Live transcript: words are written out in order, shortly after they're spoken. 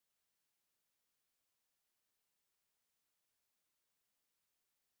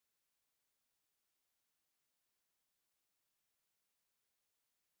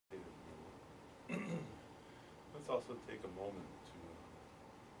also take a moment to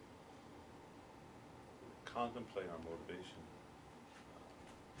contemplate our motivation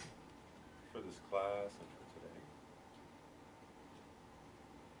for this class and for today.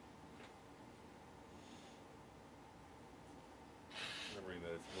 Remembering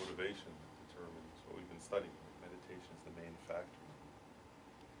that it's motivation that determines what we've been studying. Meditation is the main factor.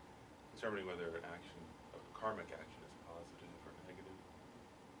 Determining whether an action, a karmic action, is positive or negative.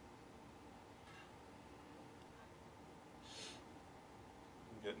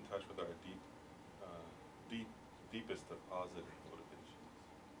 And get in touch with our deepest of positive motivations.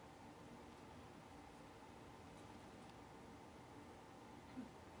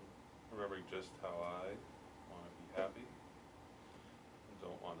 Remembering just how I want to be happy and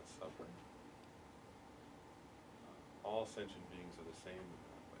don't want to suffer. All sentient beings are the same in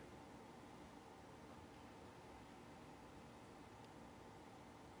that way.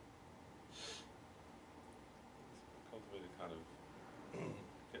 Cultivate a kind of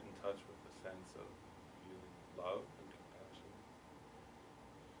get in touch with the sense of feeling love and compassion.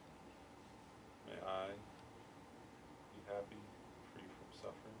 May I be happy, free from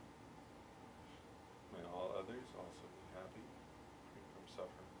suffering. May all others also be happy, free from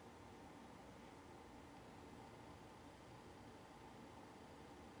suffering.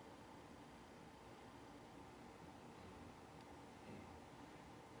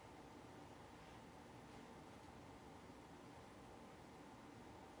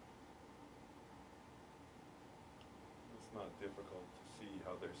 It's not difficult to see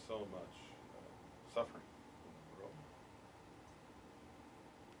how there's so much suffering in the world.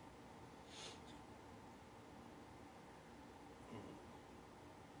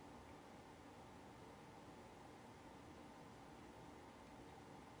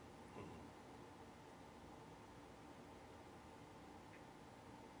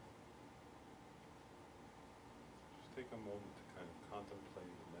 Just take a moment to kind of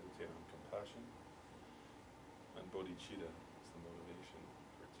contemplate and meditate on compassion. And bodhicitta is the motivation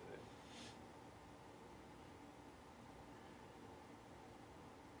for today.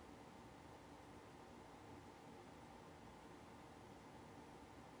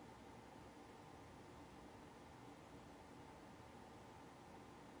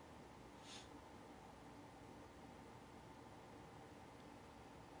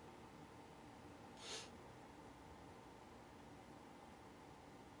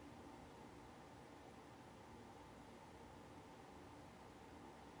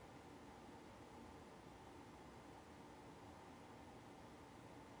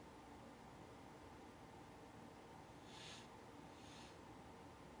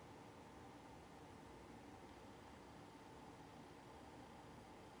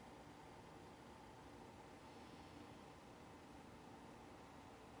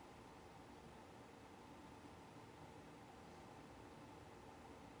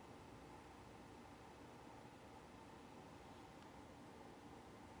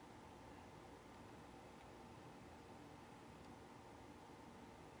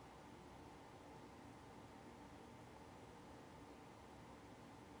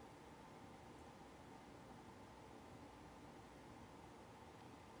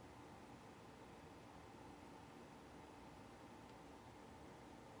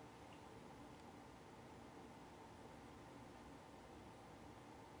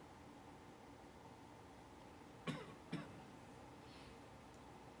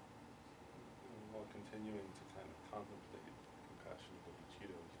 Continuing to kind of contemplate compassion of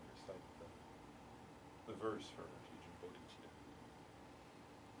bodhicitta, we can recite the verse for refuge in bodhicitta.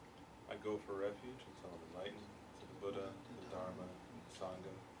 I go for refuge until I'm enlightened to the Buddha, the Dharma, and the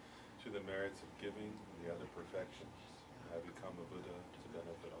Sangha, to the merits of giving and the other perfections, and I become a Buddha to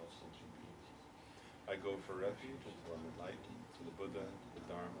benefit all sentient beings. I go for refuge until I'm enlightened to the Buddha, the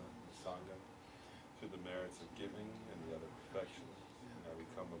Dharma, and the Sangha, to the merits of giving and the other perfections, and I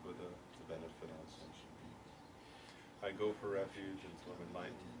become a Buddha to benefit all sentient beings. I go for refuge until I'm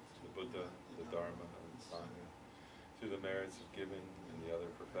enlightened to the Buddha, the Dharma, and the Sangha, to the merits of giving and the other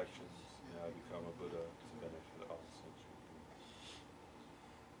perfections, and I become a Buddha to benefit all sentient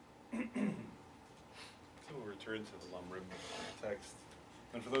beings. So we'll return to the Lam Rim text.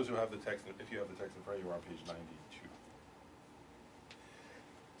 And for those who have the text, if you have the text in front of you, we're on page 92.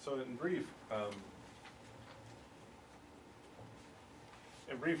 So in brief,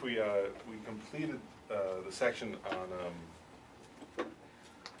 we completed the section on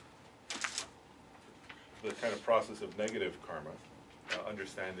the kind of process of negative karma,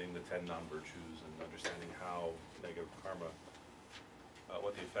 understanding the 10 non-virtues and understanding how negative karma,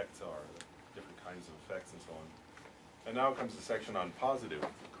 what the effects are, the different kinds of effects and so on. And now comes the section on positive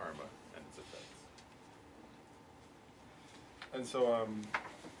karma and its effects. And so,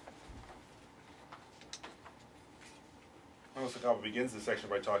 Lama Tsongkhapa begins this section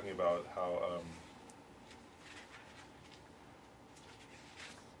by talking about how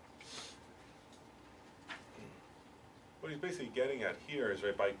what he's basically getting at here is,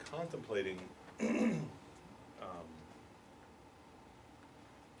 right, by contemplating the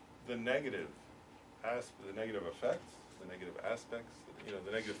negative the negative effects, the negative aspects, you know,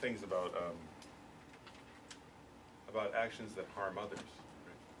 the negative things about actions that harm others.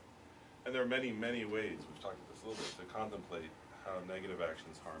 Right? And there are many, many ways, we've talked about this a little bit, to contemplate how negative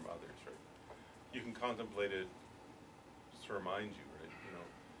actions harm others. Right? You can contemplate it just to remind you, right? You know,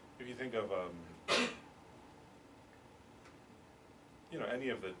 if you think of you know,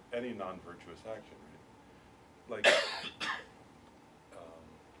 any non-virtuous action, right? Like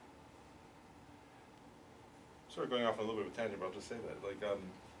sort of going off on a little bit of a tangent, but I'll just say that, like,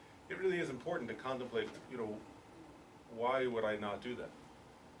 it really is important to contemplate, you know, why would I not do that?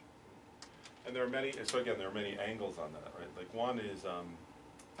 And there are many, so again, there are many angles on that, right? Like one is that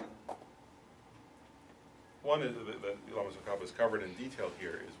Lama Tsongkhapa has covered in detail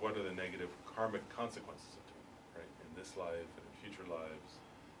here is what are the negative karmic consequences of doing it, right? In this life and in future lives.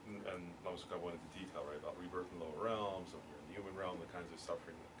 And Lama Tsongkhapa went into detail, right, about rebirth in lower realms, and you're in the human realm, the kinds of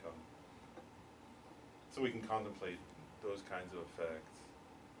suffering that come. So we can contemplate those kinds of effects,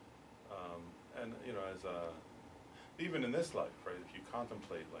 and you know, as even in this life, right? If you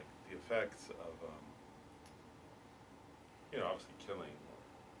contemplate like the effects of, you know, obviously killing, or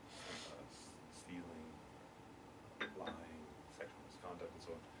stealing, lying, sexual misconduct, and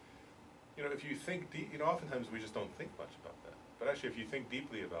so on. You know, if you think deep, you know, oftentimes we just don't think much about that. But actually, if you think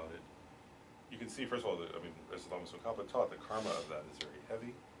deeply about it, you can see, first of all, that, I mean, as Lama Tsongkhapa taught, the karma of that is very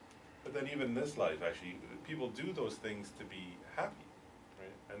heavy. But then even in this life, actually, people do those things to be happy,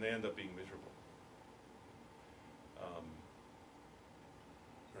 right? And they end up being miserable.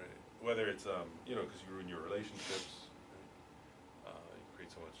 Right? Whether it's, you know, because you ruin your relationships, right? You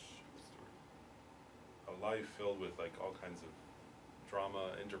create so much, a life filled with like all kinds of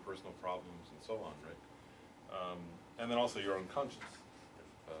drama, interpersonal problems, and so on, right? And then also your own conscience.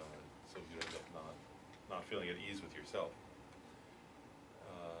 So you end up not feeling at ease with yourself.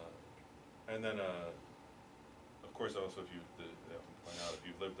 And then, of course, also if you, I often point out, if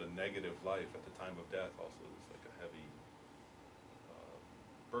you've lived a negative life at the time of death, also there's like a heavy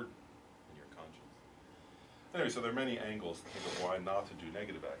burden in your conscience. Anyway, so there are many angles to think of why not to do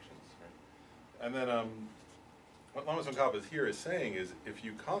negative actions, right? And then, what Lama Tsongkhapa here is saying is, if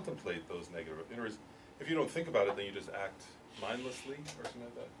you contemplate those negative, in other words, if you don't think about it, then you just act mindlessly or something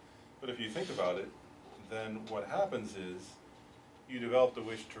like that. But if you think about it, then what happens is, you develop the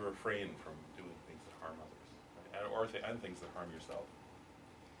wish to refrain from doing things that harm others, right? And things that harm yourself.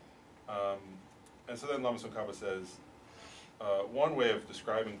 And so then Lama Tsongkhapa says, one way of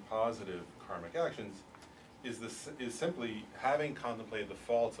describing positive karmic actions is simply having contemplated the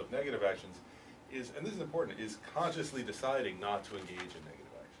faults of negative actions, and this is important, is consciously deciding not to engage in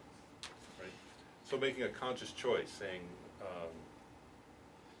negative actions, right? So making a conscious choice, saying,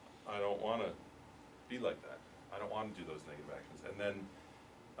 I don't want to be like that. I don't want to do those negative actions. And then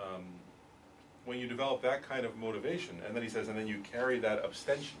when you develop that kind of motivation, and then he says, and then you carry that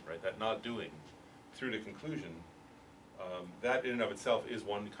abstention, right, that not doing, through to conclusion, that in and of itself is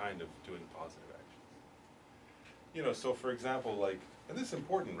one kind of doing positive actions. You know, so for example, like, and this is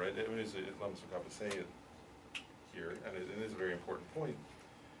important, right, I mean, Lama Tsongkhapa is saying it here, and it is a very important point,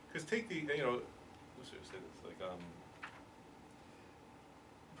 because take the, you know, let's just say this, like,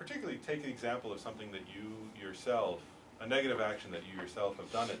 particularly take the example of something that you yourself, a negative action that you yourself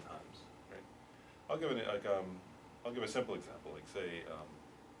have done at times, right? I'll give a simple example, like say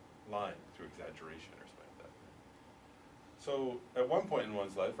lying through exaggeration or something like that. Right? So at one point in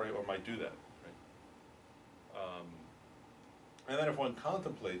one's life, right, one might do that, right? And then if one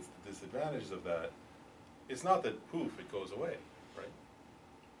contemplates the disadvantages of that, it's not that poof, it goes away, right?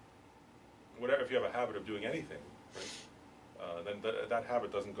 Whatever, if you have a habit of doing anything, right? Then that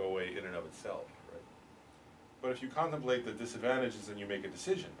habit doesn't go away in and of itself, right? But if you contemplate the disadvantages and you make a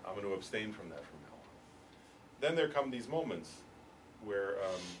decision, I'm going to abstain from that from now on. Then there come these moments where,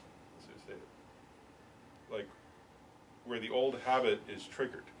 let's just say it, like, where the old habit is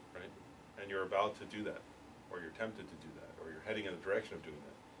triggered, right? And you're about to do that, or you're tempted to do that, or you're heading in the direction of doing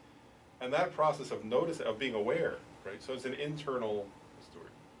that. And that process of being aware, right? So it's an internal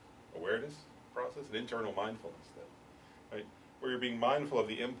awareness process, an internal mindfulness, that, right? Where you're being mindful of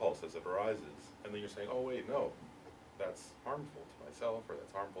the impulse as it arises, and then you're saying, oh wait, no, that's harmful to myself, or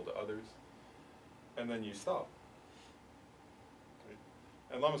that's harmful to others, and then you stop. Right?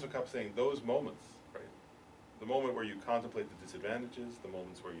 And Lama Tsongkhapa is saying those moments, right, The moment where you contemplate the disadvantages, the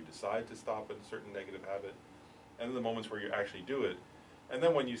moments where you decide to stop a certain negative habit, and then the moments where you actually do it, and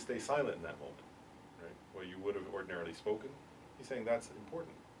then when you stay silent in that moment, right, where you would have ordinarily spoken, he's saying that's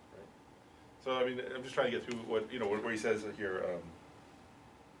important, right? So I mean, I'm just trying to get through what, you know, where he says here,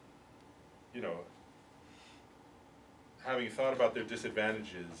 you know, having thought about their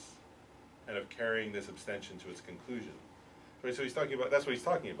disadvantages and of carrying this abstention to its conclusion. Right, so he's talking about, that's what he's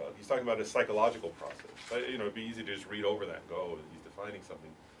talking about. He's talking about a psychological process. You know, it'd be easy to just read over that and go, oh, he's defining something.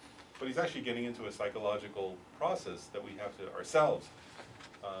 But he's actually getting into a psychological process that we have to ourselves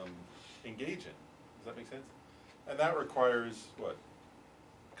engage in. Does that make sense? And that requires, what?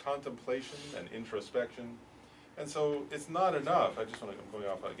 Contemplation and introspection. And so it's not enough, I just want to, I'm going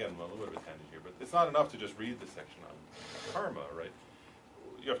off again, a little bit of a tangent here, but it's not enough to just read the section on karma, right?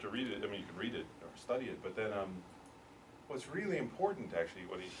 You have to read it, I mean, you can read it or study it, but then what's really important, actually,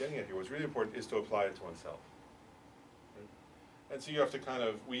 what he's getting at here, what's really important is to apply it to oneself. Right? And so you have to kind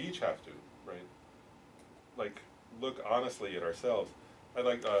of, we each have to, right? Like, look honestly at ourselves. I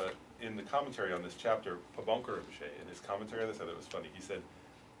like, in the commentary on this chapter, Pabonka Rinpoche, in his commentary, I thought it was funny, he said,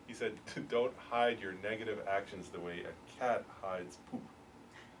 don't hide your negative actions the way a cat hides poop.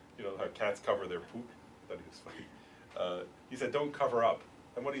 You know how cats cover their poop? I thought he was funny. He said, don't cover up.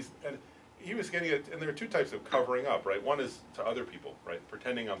 And what he was getting at, and there are two types of covering up, right? One is to other people, right?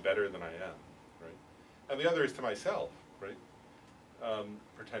 Pretending I'm better than I am, right? And the other is to myself, right?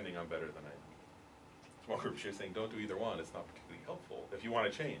 Pretending I'm better than I am. Small group is saying, don't do either one. It's not particularly helpful if you want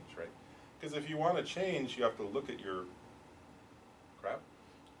to change, right? Because if you want to change, you have to look at your crap.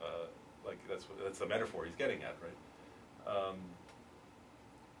 Like that's the metaphor he's getting at, right?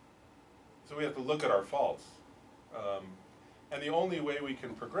 So we have to look at our faults. And the only way we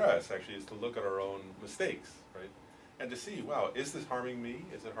can progress, actually, is to look at our own mistakes, right? And to see, wow, is this harming me?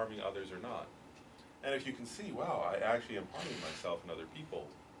 Is it harming others or not? And if you can see, wow, I actually am harming myself and other people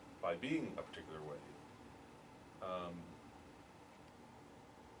by being a particular way,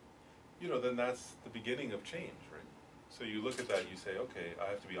 you know, then that's the beginning of change, right? So you look at that and you say, okay, I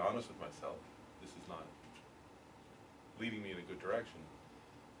have to be honest with myself. This is not leading me in a good direction.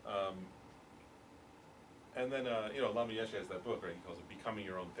 And then, you know, Lama Yeshe has that book, right? He calls it Becoming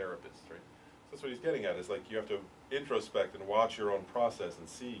Your Own Therapist, right? So that's what he's getting at, is like you have to introspect and watch your own process and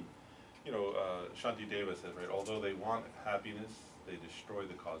see, you know, Shanti Deva says, right, although they want happiness, they destroy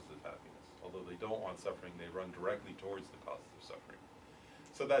the causes of happiness. Although they don't want suffering, they run directly towards the causes of suffering.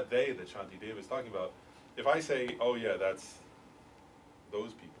 So that they that Shanti Deva is talking about, if I say, oh yeah, that's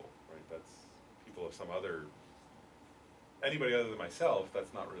those people, right, that's people of some other, anybody other than myself,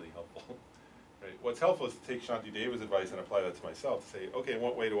 that's not really helpful. Right? What's helpful is to take Shanti Deva's advice and apply that to myself, to say, okay, in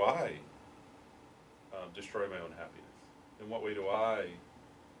what way do I destroy my own happiness? In what way do I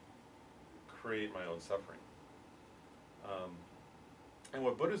create my own suffering? And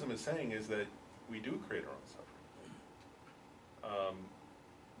what Buddhism is saying is that we do create our own suffering.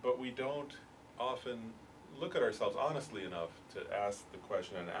 But we don't often look at ourselves honestly enough to ask the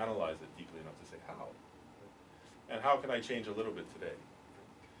question and analyze it deeply enough to say, how? And how can I change a little bit today?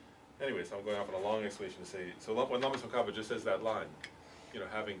 Anyway, so I'm going off on a long explanation to say, so when Lama Tsongkhapa just says that line, you know,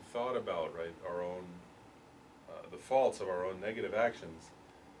 having thought about, right, our own, the faults of our own negative actions,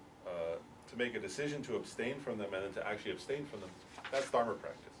 to make a decision to abstain from them and then to actually abstain from them, that's Dharma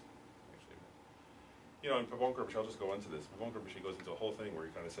practice, actually. You know, in Pabonka Rinpoche, I'll just go into this. Pabonka Rinpoche goes into a whole thing where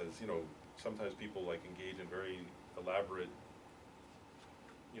he kind of says, you know, sometimes people like engage in very elaborate,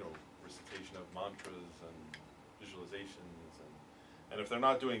 you know, recitation of mantras and visualizations, and if they're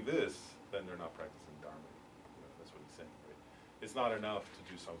not doing this, then they're not practicing Dharma. You know, that's what he's saying, right? It's not enough to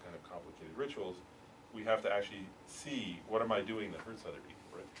do some kind of complicated rituals. We have to actually see, what am I doing that hurts other people,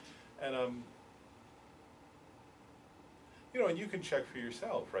 right? And, you know, and you can check for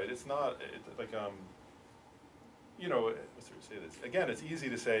yourself, right? It's not, like, you know, what's there to say this? Again, it's easy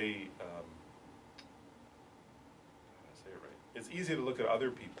to say, how do I say it right? It's easy to look at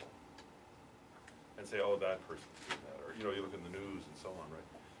other people and say, oh, that person's doing that. Or, you know, you look in the news and so on, right?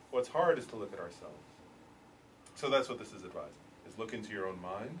 What's hard is to look at ourselves. So that's what this is advising, is look into your own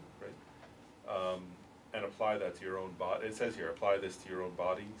mind, right? And apply that to your own body. It says here, apply this to your own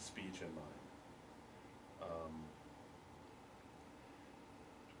body, speech, and mind.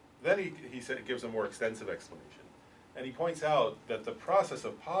 Then he gives a more extensive explanation. And he points out that the process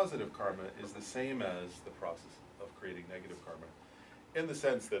of positive karma is the same as the process of creating negative karma, in the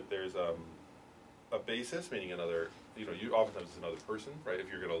sense that there's a basis, meaning another, you know, oftentimes it's another person, right? If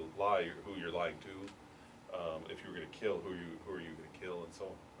you're going to lie, who you're lying to. If you're going to kill, who are you going to kill, and so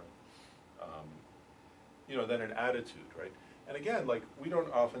on, right? You know, then an attitude, right? And again, like, we don't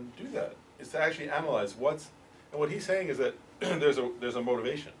often do that. It's to actually analyze And what he's saying is that there's a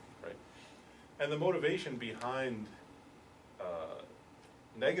motivation, right? And the motivation behind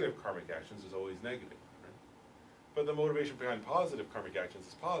negative karmic actions is always negative, right? But the motivation behind positive karmic actions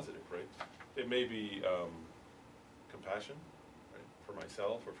is positive, right? It may be compassion, right, for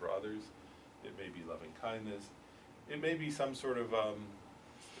myself or for others. It may be loving kindness. It may be some sort of,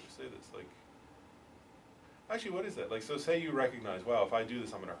 say this, like, actually, what is that? Like, so say you recognize, wow, if I do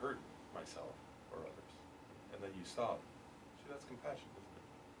this, I'm going to hurt myself or others. And then you stop. See, that's compassion,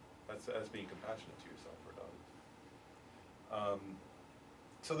 isn't it? That's being compassionate to yourself or to others.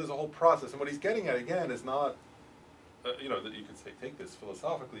 So there's a whole process. And what he's getting at, again, is not, you know, that you could say, take this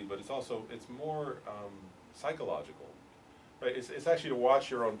philosophically, but it's also, it's more psychological. Right? It's actually to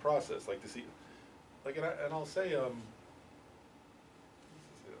watch your own process, like to see, like, and I'll say,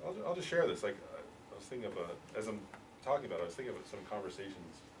 I'll just share this. Like, I was thinking of, as I'm talking about it, I was thinking of some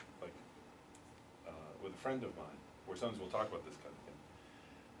conversations, like, with a friend of mine, where sometimes we'll talk about this kind of thing.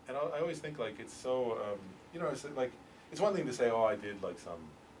 And I always think, like, it's so, you know, it's like, it's one thing to say, oh, I did, like,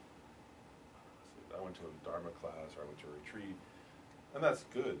 I went to a Dharma class, or I went to a retreat, and that's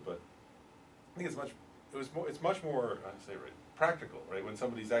good, but I think it's much more, I say, right, practical, right? When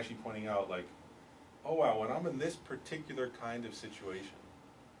somebody's actually pointing out, like, oh wow, when I'm in this particular kind of situation,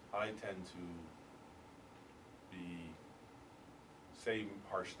 I tend to say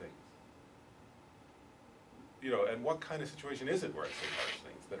harsh things. You know, and what kind of situation is it where I say harsh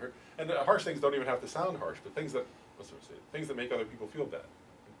things that hurt? And harsh things don't even have to sound harsh, but things that, things that make other people feel bad.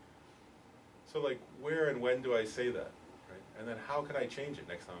 So, like, where and when do I say that? Right? And then how can I change it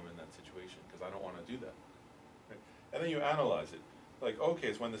next time I'm in that situation? Because I don't want to do that. Right? And then you analyze it. Like, okay,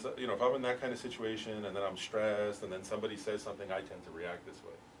 it's when this, you know, if I'm in that kind of situation and then I'm stressed and then somebody says something, I tend to react this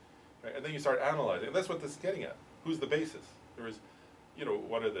way. Right? And then you start analyzing. And that's what this is getting at. Who's the basis? There is, you know,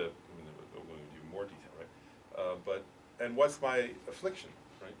 what are the, I mean, we'll go into more detail, right? And what's my affliction,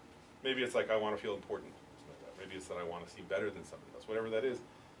 right? Maybe it's like I want to feel important. Like that. Maybe it's that I want to seem better than somebody else. Whatever that is,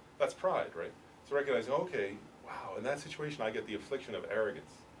 that's pride, right? So recognizing, okay, wow, in that situation I get the affliction of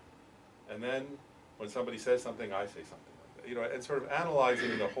arrogance. And then when somebody says something, I say something like that. You know, and sort of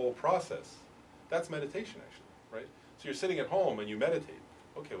analyzing the whole process. That's meditation, actually, right? So you're sitting at home and you meditate.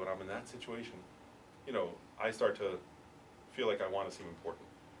 Okay, when I'm in that situation, you know, I start to feel like I want to seem important.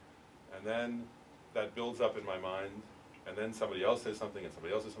 And then that builds up in my mind, and then somebody else says something, and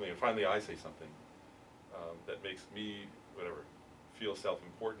somebody else says something, and finally I say something that makes me, whatever, feel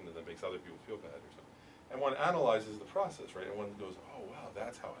self-important, and that makes other people feel bad or something. And one analyzes the process, right? And one goes, oh wow,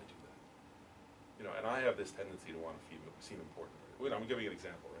 that's how I do that. You know, and I have this tendency to want to seem important. Right? I'm giving an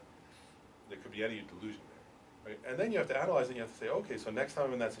example, right? There could be any delusion there, right? And then you have to analyze it, and you have to say, okay, so next time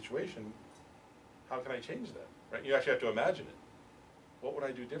I'm in that situation, how can I change that, right? You actually have to imagine it. What would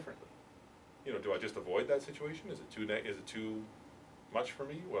I do differently? You know, do I just avoid that situation? Is it too much for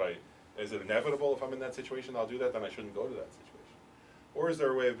me? Is it inevitable if I'm in that situation I'll do that, then I shouldn't go to that situation? Or is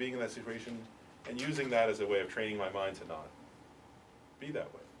there a way of being in that situation and using that as a way of training my mind to not be that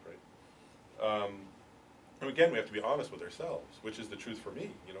way, right? And again, we have to be honest with ourselves, which is the truth for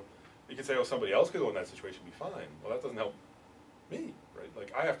me, you know? You can say, oh, somebody else could go in that situation and be fine. Well, that doesn't help me, right?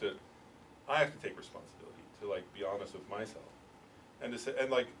 Like, I have to take responsibility to, like, be honest with myself. And to say, and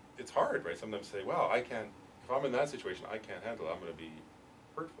like, it's hard, right? Sometimes say, wow, I can't, if I'm in that situation, I can't handle it. I'm going to be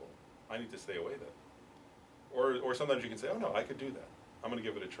hurtful. I need to stay away then. Or sometimes you can say, oh no, I could do that. I'm going to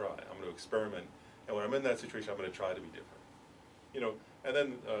give it a try. I'm going to experiment. And when I'm in that situation, I'm going to try to be different. You know, and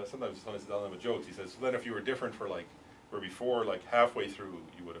then sometimes Lama jokes. He says, so then if you were different for like, where before, like halfway through,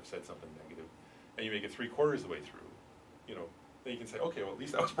 you would have said something negative, and you make it 3/4 of the way through, you know, then you can say, okay, well, at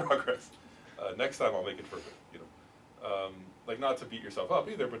least that was progress. Next time I'll make it perfect, you know. Like, not to beat yourself up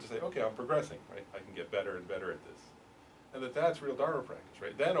either, but to say, okay, I'm progressing, right? I can get better and better at this. And that's real Dharma practice,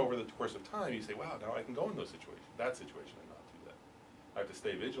 right? Then over the course of time, you say, wow, now I can go in those situations, that situation, and not do that. I have to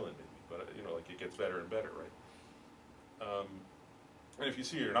stay vigilant maybe, but, you know, like, it gets better and better, right? And if you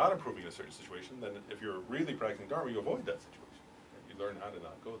see you're not improving in a certain situation, then if you're really practicing Dharma, you avoid that situation. Right? You learn how to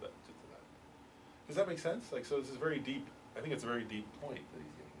not go to that. Does that make sense? Like, so this is very deep. I think it's a very deep point that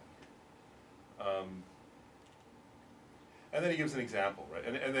he's getting at here. And then he gives an example, right?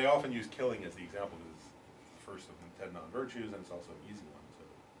 And they often use killing as the example because it's the first of the 10 non-virtues, and it's also an easy one. So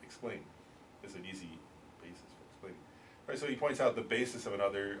explain is an easy basis for explaining. Right, so he points out the basis of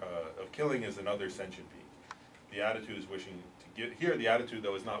of killing is another sentient being. The attitude is wishing to give. Here, the attitude,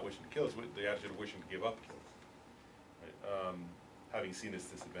 though, is not wishing to kill. It's the attitude of wishing to give up killing. Right? Having seen its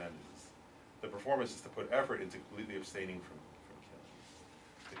disadvantages. The performance is to put effort into completely abstaining from killing.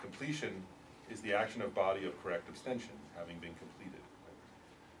 The completion is the action of body of correct abstention, having been completed.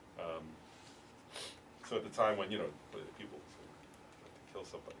 Right? So at the time when, you know, people like to kill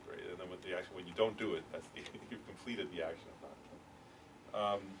somebody, right? And then with the action, when you don't do it, that's the, you've completed the action of not killing.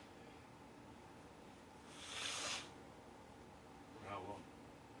 How long?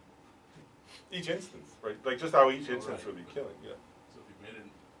 Each instance, right? Like just how each Oh, instance right. would be killing, yeah. So if you made it,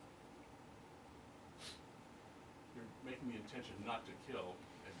 you're making the intention not to kill,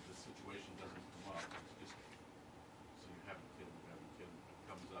 and the situation doesn't come up. It's just so you haven't killed, If it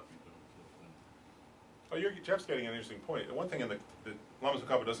comes up, you don't kill. Then Oh, Jeff's getting an interesting point. And one thing in the Lama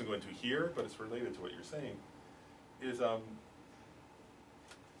Tsongkhapa doesn't go into here, but it's related to what you're saying, is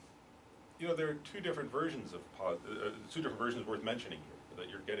you know, there are two different versions of two different versions worth mentioning here that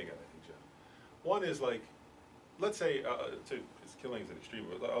you're getting at, I think, Jeff. One is like, let's say, it's killing is an extreme,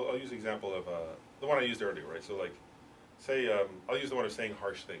 but I'll use the example of the one I used earlier, right? So like, say, I'll use the one of saying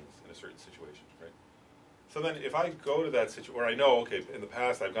harsh things in a certain situation, right? So then if I go to that situation, or I know, okay, in the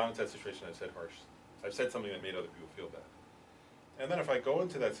past I've gone into that situation, I've said something that made other people feel bad. And then if I go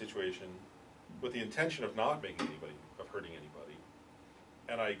into that situation with the intention of not making anybody, of hurting anybody,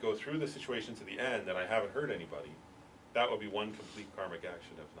 and I go through the situation to the end and I haven't hurt anybody, that would be one complete karmic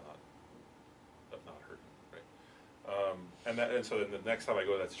action of not hurting, right? And so then the next time I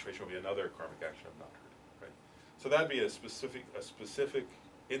go to that situation will be another karmic action of not hurting, right? So that'd be a specific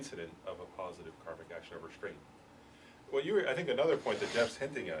incident of a positive karmic action of restraint. I think another point that Jeff's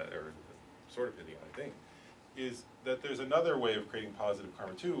hinting at, or sort of hinting at, I think, is that there's another way of creating positive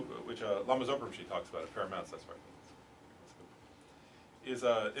karma too, which Lama Zopa talks about at Paramount. That's right. Is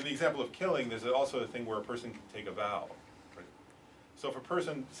in the example of killing, there's also a thing where a person can take a vow. Right? So if a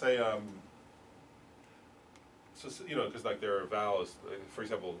person, say, you know, because like there are vows, for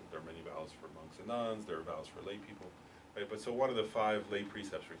example, there are many vows for monks and nuns, there are vows for lay people, right? But so one of the 5 lay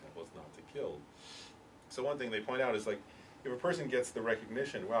precepts, for example, is not to kill. So one thing they point out is like, if a person gets the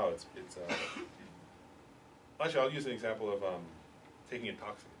recognition, wow, actually I'll use an example of taking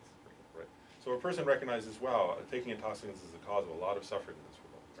intoxicants. Right? So a person recognizes, wow, taking intoxicants is the cause of a lot of suffering in this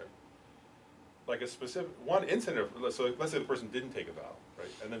world, right? Like a specific, one incident of, so let's say the person didn't take a vow,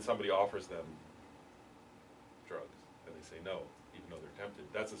 right? And then somebody offers them drugs, and they say no, even though they're tempted.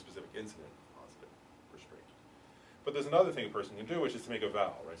 That's a specific incident of positive restraint. But there's another thing a person can do, which is to make a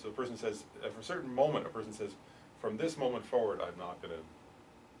vow, right? So a person says, for a certain moment, a person says, from this moment forward, I'm not going to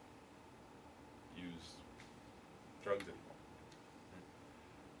use drugs anymore.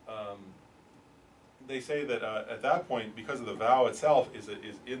 They say that at that point, because of the vow itself is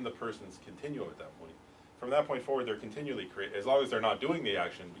in the person's continuum at that point. From that point forward, they're continually as long as they're not doing the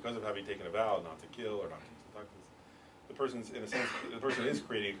action, because of having taken a vow not to kill or not to use intoxicants, the person's, in a sense, the person is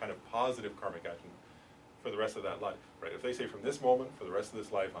creating a kind of positive karmic action for the rest of that life, right? If they say from this moment, for the rest of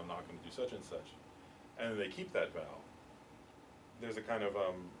this life, I'm not going to do such and such, and they keep that vow, there's a kind of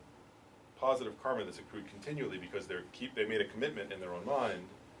positive karma that's accrued continually because they made a commitment in their own mind,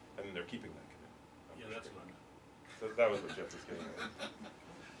 and then they're keeping that commitment. yeah, that's what I meant. So that was what Jeff was getting at.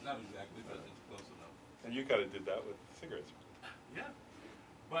 Not exactly, but it's close enough. And you kind of did that with cigarettes. Yeah,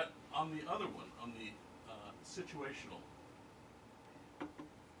 but on the other one, on the situational,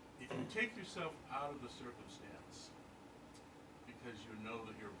 if you take yourself out of the circumstance because you know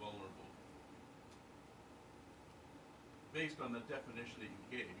that you're vulnerable, based on the definition that you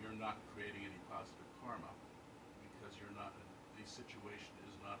gave, you're not creating any positive karma because the situation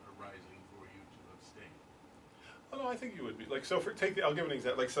is not arising for you to abstain. Oh no, I think you would be like so. I'll give an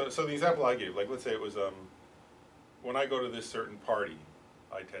example. Like so the example I gave, like let's say it was when I go to this certain party,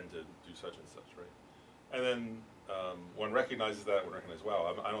 I tend to do such and such, right? And then one recognizes that, one recognizes,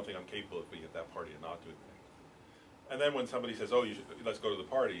 wow, I don't think I'm capable of being at that party and not doing anything. And then when somebody says, oh, let's go to the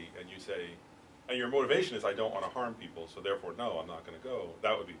party, and you say, and your motivation is, I don't want to harm people, so therefore, no, I'm not going to go.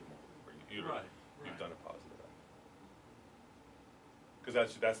 That would be the moment where you've done a positive act.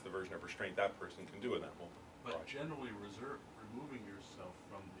 Because that's the version of restraint that person can do in that moment. But generally, removing yourself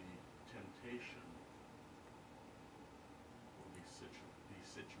from the temptation will be the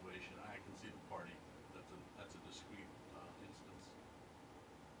situation. I can see the party. That's a discrete instance.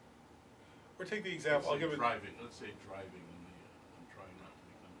 Or take the example. I'll give it. Driving. Let's say driving. I'm trying not to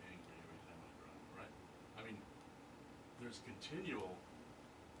become angry every time I drive. Right. I mean, there's continual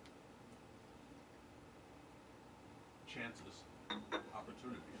chances,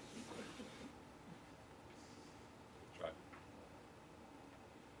 opportunities.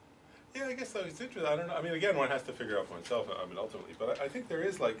 Yeah, I guess so. It's interesting. I don't know. I mean, again, one has to figure out for oneself. I mean, ultimately, but I think there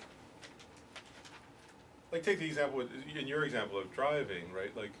is like take the example in your example of driving,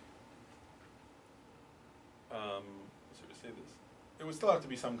 right? Like, let's see if I say this. It would still have to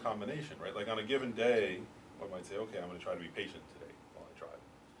be some combination, right? Like on a given day, one might say, okay, I'm going to try to be patient today while I drive.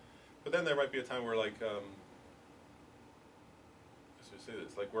 But then there might be a time where, like, let's just say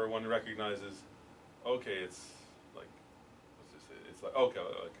this, like where one recognizes, okay, it's like, let's just say, it's like, okay,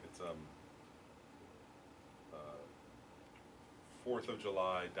 like it's 4th of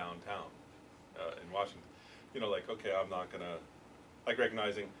July downtown in Washington. You know, like, okay, I'm not gonna, like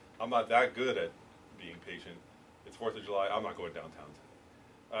recognizing I'm not that good at being patient. It's 4th of July, I'm not going downtown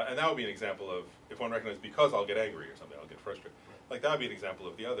today. And that would be an example of, if one recognizes because I'll get angry or something, I'll get frustrated. Like that would be an example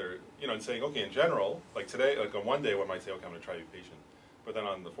of the other, you know, and saying, okay, in general, like today, like on one day one might say, okay, I'm gonna try to be patient. But then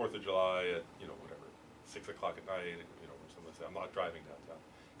on the 4th of July at, you know, whatever, 6 o'clock at night, you know, or something, say, I'm not driving downtown.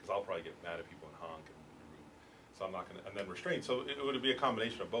 Because I'll probably get mad at people and honk and be rude. So I'm not gonna, and then restrain. So it would be a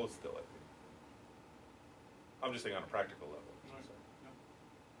combination of both still, I think. I'm just saying on a practical level.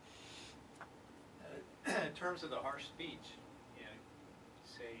 In terms of the harsh speech, you know,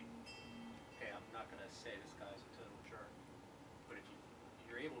 say, okay, I'm not going to say this guy's a total jerk, but if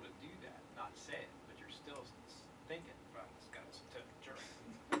you're able to do that, not say it, but you're still thinking, wow, this guy's a total jerk,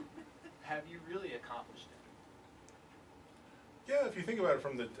 have you really accomplished it? Yeah, if you think about it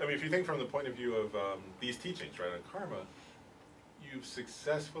from the, I mean, if you think from the point of view of these teachings, right, on karma, you've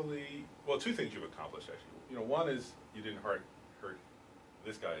successfully, well, two things you've accomplished, actually. You know, one is you didn't hurt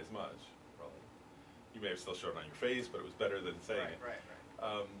this guy as much, probably. You may have still shown it on your face, but it was better than saying it. Right.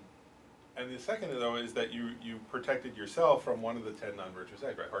 And the second, though, is that you protected yourself from one of the 10 non-virtuous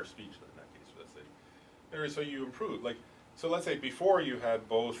acts, right? Harsh speech, in that case, let's say. So you improved. Like, so let's say before you had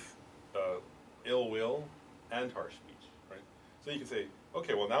both ill will and harsh speech, right? So you can say,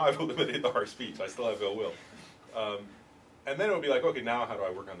 okay, well, now I've eliminated the harsh speech. I still have ill will. And then it would be like, okay, now how do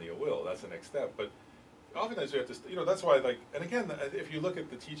I work on the ill will? That's the next step. But oftentimes we have to, you know, that's why, like, and again, if you look at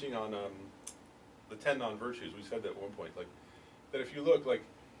the teaching on the 10 non-virtues, we said that at one point, like, that if you look, like,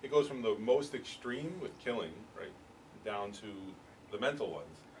 it goes from the most extreme with killing, right, down to the mental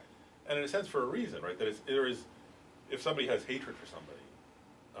ones. And in a sense for a reason, right, that if somebody has hatred for somebody,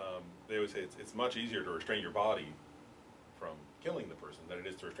 they would say it's much easier to restrain your body from killing the person than it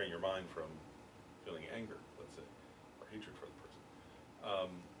is to restrain your mind from feeling anger, let's say, or hatred for the person.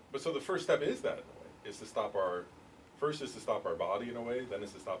 But so the first step is that, in a way, is to stop first is to stop our body in a way, then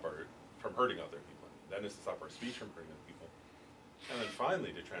is to stop from hurting other people, then is to stop our speech from hurting other people, and then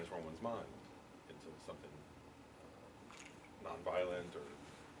finally to transform one's mind into something non-violent or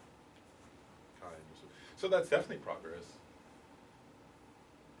kind. So that's definitely progress.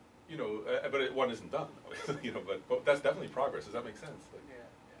 You know, but one isn't done. You know, but that's definitely progress. Does that make sense? Like, Yeah.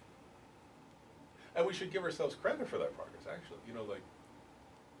 And we should give ourselves credit for that progress, actually. You know, like,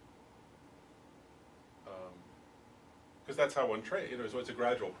 because that's how one trains. You know, so it's a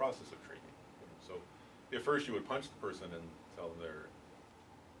gradual process of training. You know, so if first you would punch the person and tell them they're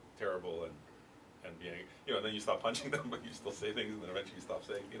terrible and being, you know, and then you stop punching them, but you still say things, and then eventually you stop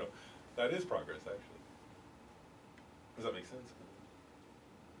saying, you know, that is progress, actually. Does that make sense?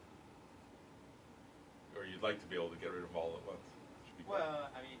 Or you'd like to be able to get rid of all at once? Well,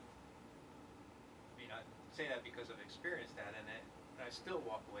 I mean, I say that because I've experienced that, and I still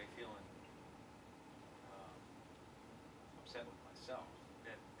walk away feeling upset with myself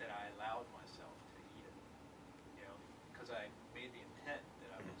that I allowed myself to eat it, you know, because I made the intent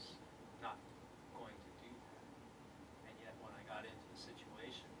that I was not going to do that, and yet when I got into the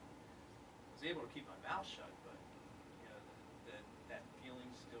situation, I was able to keep my mouth shut, but you know, that feeling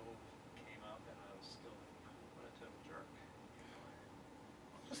still came up, and I was still what a total jerk. You know,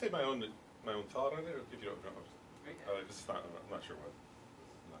 I'll just say my own thought on it, if you don't know. It's not, I'm not sure what.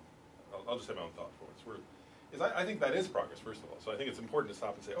 I'll just say my own thought for what it's worth. I think that is progress, first of all. So I think it's important to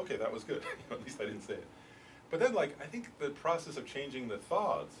stop and say, okay, that was good. You know, at least I didn't say it. But then, like, I think the process of changing the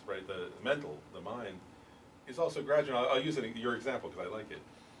thoughts, right, the mental, the mind, is also gradual. I'll use your example because I like it.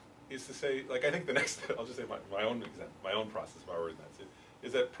 Is to say, like, I think the next step, I'll just say my own example, my own process, if I were in that situation,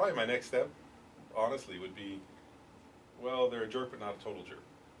 is that probably my next step, honestly, would be, well, they're a jerk, but not a total jerk.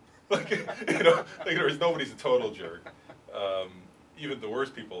 Like, you know, like nobody's a total jerk. Even the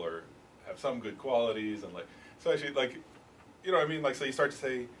worst people have some good qualities, and like, so actually, like, you know what I mean? Like, so you start to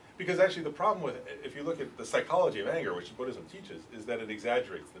say, because actually the problem with, if you look at the psychology of anger, which Buddhism teaches, is that it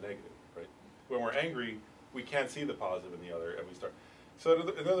exaggerates the negative, right? When we're angry, we can't see the positive in the other, and we start, so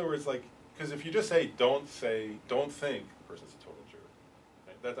in other words, like, because if you just don't think the person's a total jerk,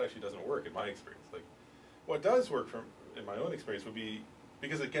 right? That actually doesn't work in my experience. Like, what does work in my own experience would be,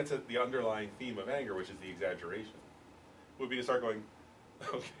 because it gets at the underlying theme of anger, which is the exaggeration, would be to start going,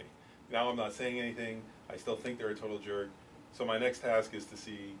 okay, now I'm not saying anything, I still think they're a total jerk, so my next task is to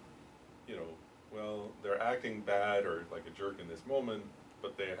see, you know, well, they're acting bad or like a jerk in this moment,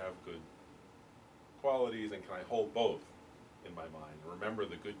 but they have good qualities, and can I hold both in my mind, remember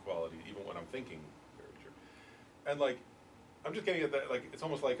the good quality even when I'm thinking very true. And like, I'm just getting at that, like, it's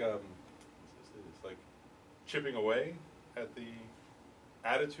almost like, it's like chipping away at the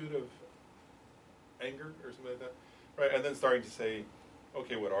attitude of anger or something like that, right? And then starting to say,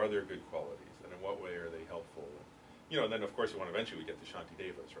 okay, what are their good qualities, and in what way are they helpful? And, you know, and then of course you want to eventually get to Shanti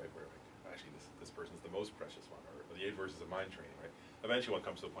Devas, right, where like, actually this person's the most precious one, or the 8 verses of mind training, right? Eventually one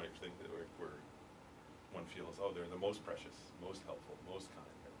comes to a point where one feels, oh, they're the most precious, most helpful, most kind,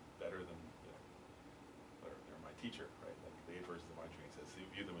 better than, you know, they're my teacher, right? Like the 8 verses of mind training says, you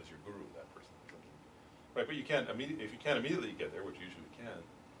view them as your guru, that person, or something. Right, but you can't if you can't immediately get there, which usually we can,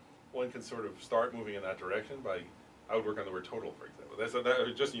 one can sort of start moving in that direction by, I would work on the word total, for example. That's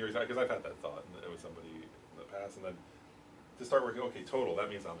just in your example, because I've had that thought with somebody in the past, and then to start working, okay, total,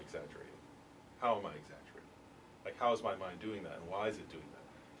 that means I'm exaggerating. How am I exaggerating? Like, how is my mind doing that, and why is it doing that?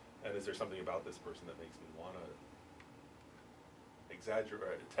 And is there something about this person that makes me want to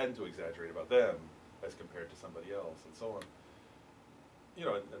tend to exaggerate about them as compared to somebody else, and so on? You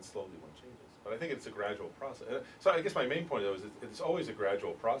know, and slowly one changes. But I think it's a gradual process. So I guess my main point, though, is it's always a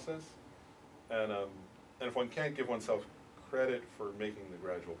gradual process. And if one can't give oneself credit for making the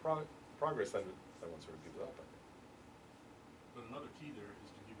gradual progress, then one sort of gives up, I think. But another key there is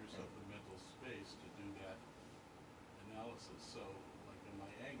to give yourself the mental space to do that analysis. So, like in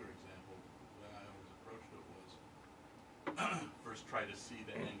my anger example, the way I always approached it was first try to see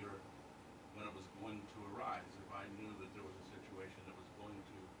the anger when it was going to arise. If I knew that there was a situation that was going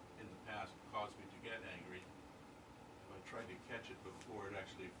to, in the past, cause me to get angry, if I tried to catch it before it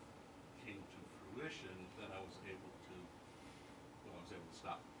actually came to fruition, then I was able to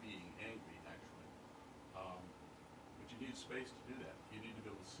stop being angry, actually. But you need space to do that. You need to be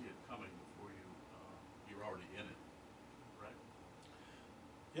able to see it coming before you're already in it, right?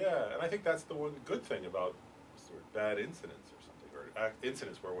 Yeah, and I think that's the one good thing about sort of bad incidents or something, or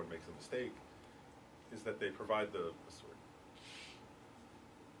incidents where one makes a mistake, is that they provide the sort of,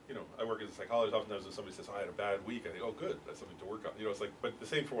 you know, I work as a psychologist. Oftentimes when somebody says, oh, I had a bad week, I think, oh, good, that's something to work on. You know, it's like, but the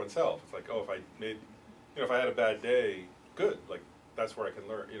same for oneself. It's like, oh, if I had a bad day, good, like, that's where I can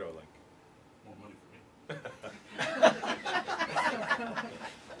learn, you know, like. More money for me.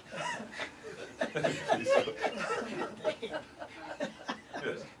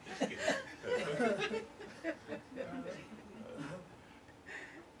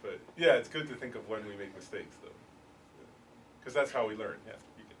 But yeah, it's good to think of when we make mistakes, though, because that's how we learn. Yeah.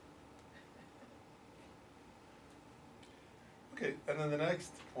 Okay, and then the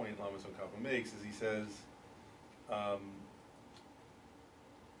next point Lama Tsongkhapa makes is he says,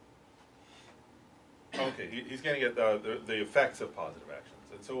 okay, he's getting at the effects of positive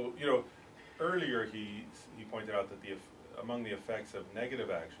actions. And so, you know, earlier he pointed out that among the effects of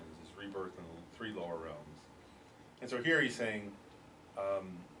negative actions is rebirth in the 3 lower realms. And so here he's saying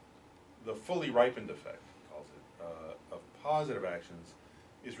the fully ripened effect, he calls it, of positive actions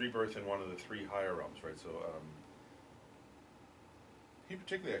is rebirth in one of the 3 higher realms, right? So he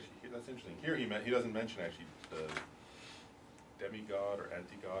particularly, actually, that's interesting. Here he doesn't mention actually the demigod or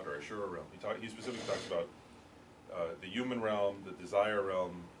anti-god or Ashura realm. He specifically talks about the human realm, the desire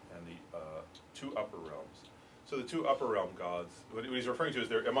realm, and the 2 upper realms. So the 2 upper realm gods, what he's referring to is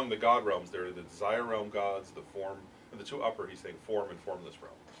they're among the god realms. There are the desire realm gods, the form, and the 2 upper, he's saying form and formless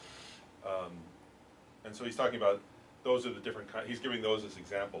realm. And so he's talking about those are the different kinds. He's giving those as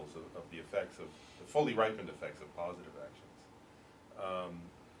examples of the effects of the fully ripened effects of positive actions.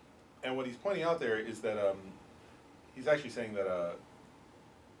 And what he's pointing out there is that he's actually saying that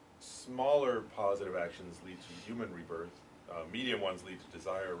smaller positive actions lead to human rebirth, medium ones lead to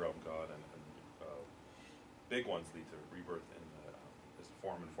desire realm god, and big ones lead to rebirth in as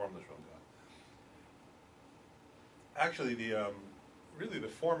form and formless realm god. Actually, really the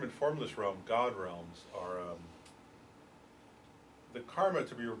form and formless realm god realms are the karma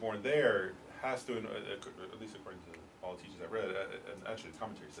to be reborn there has to, at least according to all the teachers I've read, and actually the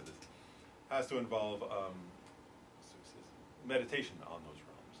commentary said this, has to involve meditation on those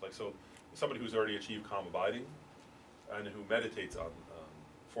realms. Like, so somebody who's already achieved calm abiding and who meditates on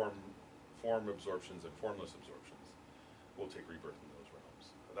form absorptions and formless absorptions will take rebirth in those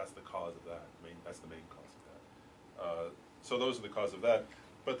realms. That's the cause of that. That's the main cause of that. So those are the cause of that.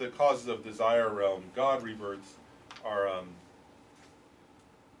 But the causes of desire realm God rebirths are,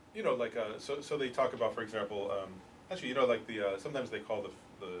 you know, like so they talk about, for example, actually, you know, like sometimes they call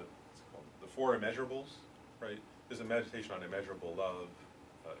the 4 immeasurables, right? There's a meditation on immeasurable love,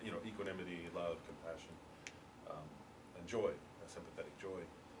 you know, equanimity, love, compassion, and joy, sympathetic joy.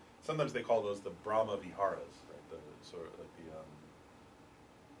 Sometimes they call those the Brahma Viharas, right? Sort of like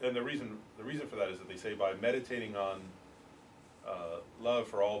and the reason for that is that they say by meditating on love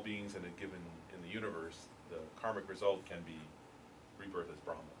for all beings in a given, in the universe, the karmic result can be rebirth as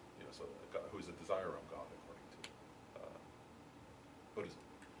Brahma, you know, so God, who's a desire of God according to Buddhism.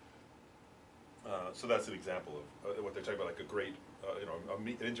 So that's an example of what they're talking about, like a great, you know,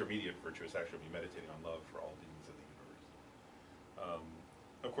 an intermediate virtue is actually be meditating on love for all beings in the universe.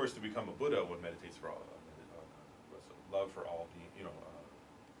 Of course, to become a Buddha, one meditates for all, love for all beings, you know,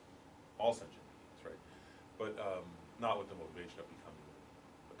 all sentient beings, right? But not with the motivation of becoming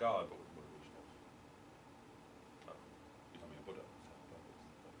a god, but with the motivation of becoming a Buddha.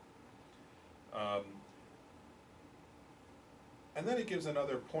 And then it gives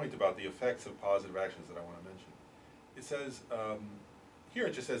another point about the effects of positive actions that I want to mention. It says, here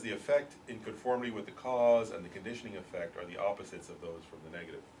it just says the effect in conformity with the cause and the conditioning effect are the opposites of those from the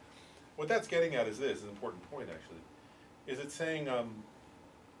negative. What that's getting at is this, an important point actually, is it's saying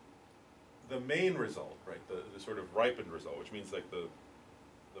the main result, right, the sort of ripened result, which means like the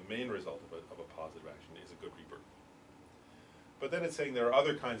main result of a positive action is a good rebirth. But then it's saying there are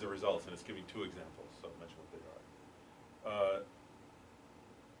other kinds of results, and it's giving two examples, so I'll mention what they are.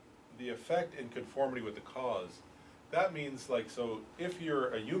 The effect in conformity with the cause, that means like, so if you're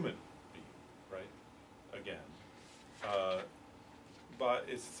a human being, right, again, but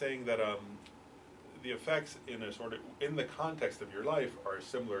it's saying that the effects in a sort of, in the context of your life are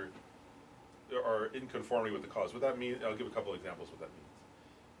similar, are in conformity with the cause. What that means, I'll give a couple examples what that means.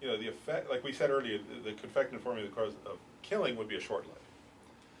 You know, the effect, like we said earlier, the effect in conformity with the cause of killing would be a short life.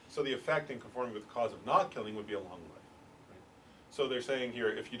 So the effect in conformity with the cause of not killing would be a long life. Right? So they're saying here,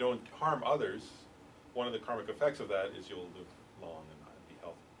 if you don't harm others, one of the karmic effects of that is you'll live long and be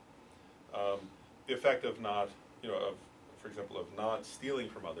healthy. The effect of not, you know, of, for example, of not stealing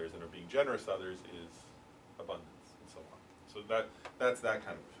from others and of being generous to others is abundance and so on. So that's that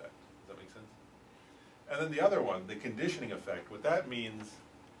kind of effect. Does that make sense? And then the other one, the conditioning effect, what that means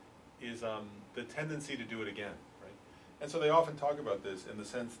is the tendency to do it again, right? And so they often talk about this in the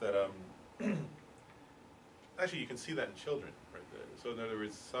sense that, actually you can see that in children, right? So in other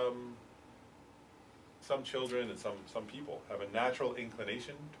words, some children and some people have a natural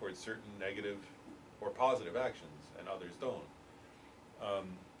inclination towards certain negative or positive actions, and others don't.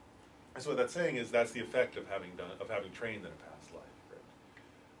 And so what that's saying is that's the effect of having trained in a past life, right?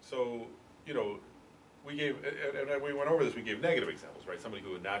 So, you know, we gave, and we went over this, we gave negative examples, right? Somebody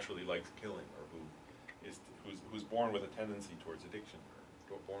who naturally likes killing, or who's born with a tendency towards addiction,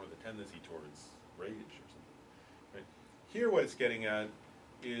 or born with a tendency towards rage or something, right? Here what it's getting at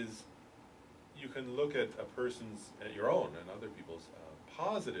is you can look at a person's, at your own and other people's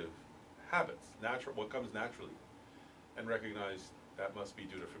positive habits, what comes naturally, and recognize that must be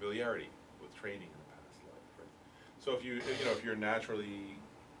due to familiarity with training in the past life, right? So if you know, if you're naturally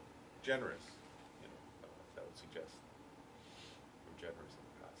generous, that would suggest you're generous in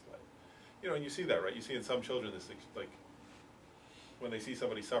the past life. You know, and you see that, right? You see in some children this, like, when they see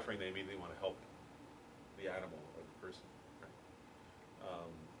somebody suffering, they immediately want to help the animal or the person, right?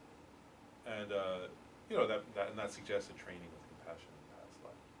 You know, that suggests a training with compassion in the past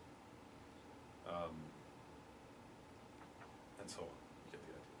life. And so on. You get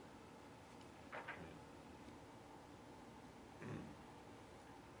the idea.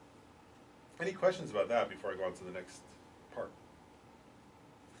 Any questions about that before I go on to the next part?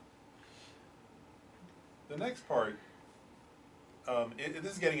 The next part,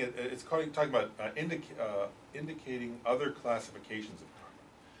 this is getting it's talking about indicating other classifications of karma.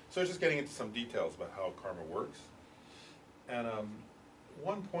 So it's just getting into some details about how karma works. And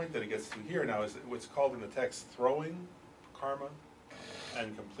one point that it gets to here now is what's called in the text throwing karma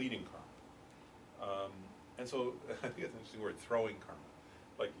and completing karma. And so I think it's an interesting word, throwing karma.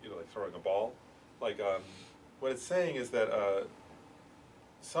 Like, you know, like throwing a ball. Like, what it's saying is that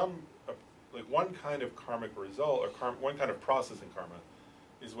like one kind of karmic result, or one kind of process in karma,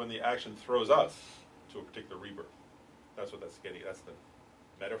 is when the action throws us to a particular rebirth. That's what that's getting. That's the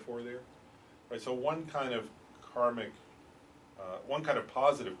metaphor there, right? So one kind of karmic, one kind of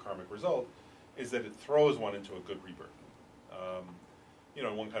positive karmic result is that it throws one into a good rebirth. You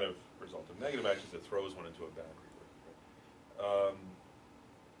know, one kind of result of negative actions that throws one into a bad rebirth. Right?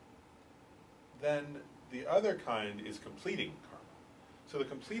 Then the other kind is completing karma. So the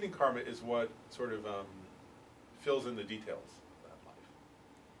completing karma is what sort of fills in the details of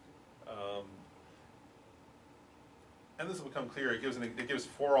that life. And this will become clear. It gives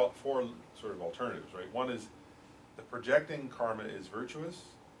four sort of alternatives, right? One is the projecting karma is virtuous,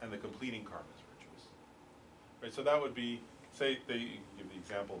 and the completing karma is virtuous. Right. So that would be, say, they give the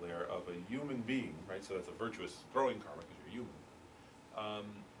example there of a human being, right? So that's a virtuous throwing karma because you're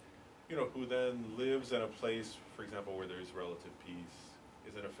human. you know, who then lives in a place, for example, where there's relative peace,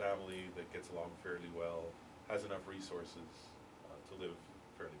 is in a family that gets along fairly well, has enough resources to live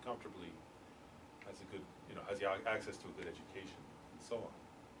fairly comfortably, has a good, you know, has the access to a good education, and so on.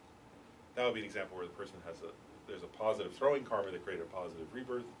 That would be an example where the person has there's a positive throwing karma that created a positive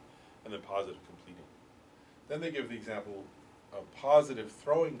rebirth, and then positive completing. Then they give the example of positive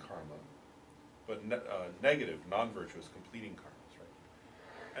throwing karma, but negative, non-virtuous completing karmas, right?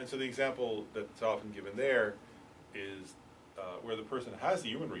 And so the example that's often given there is where the person has the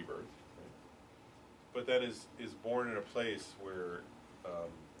human rebirth, right? But then is born in a place where,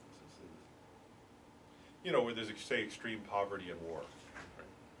 you know, where there's, say, extreme poverty and war,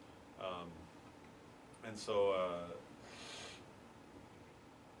 right? And so,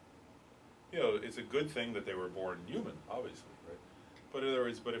 you know, it's a good thing that they were born human, obviously, right? But in other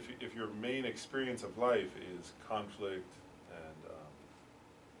words, but if your main experience of life is conflict and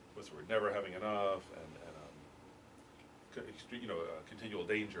what's the word, never having enough and you know, continual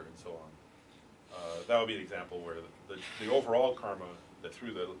danger and so on, that would be an example where the overall karma that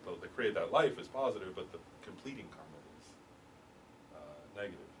that created that life is positive, but the completing karma is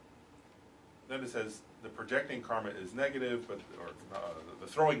negative. Then it says the projecting karma is negative, but the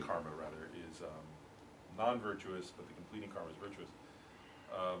throwing karma rather is non-virtuous, but the completing karma is virtuous.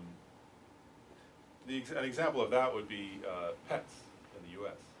 An example of that would be pets in the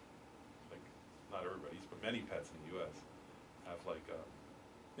U.S. Like, not everybody's, but many pets in the U.S. have like,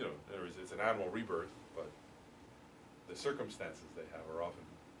 you know, it's an animal rebirth, but the circumstances they have are often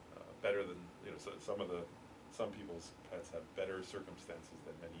better than, you know, some people's pets have better circumstances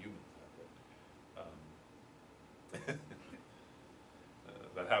than many humans have, right?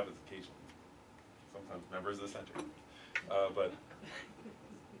 That happens occasionally. Sometimes members of the center.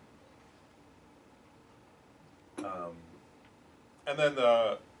 And then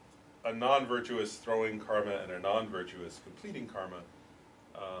a non-virtuous throwing karma and a non-virtuous completing karma.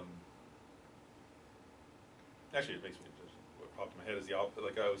 Actually, it makes me just, what popped in my head is the opposite.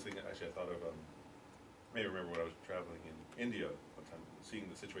 Like I was thinking, actually, I thought of maybe remember when I was traveling in India one time,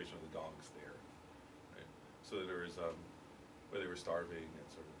 seeing the situation of the dogs there. Right? So there was where they were starving and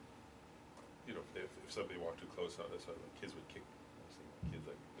sort of, you know, if somebody walked too close, sort of like kids would kick. I was thinking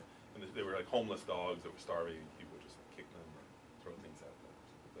kids like, and they were like homeless dogs that were starving, and people would just like kick them or throw things at them.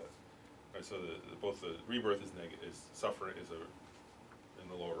 Like that. Right, so both the rebirth is suffering is in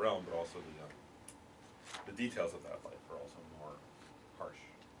the lower realm, but also the details of that life are also more harsh.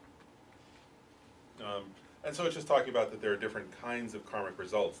 And so it's just talking about that there are different kinds of karmic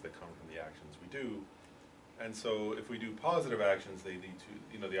results that come from the actions we do. And so if we do positive actions, they lead to,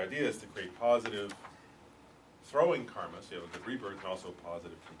 you know, the idea is to create positive throwing karma, so you have a good rebirth, and also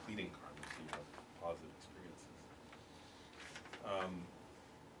positive completing karma, so you have positive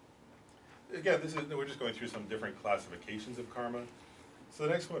experiences. Again, we're just going through some different classifications of karma. So the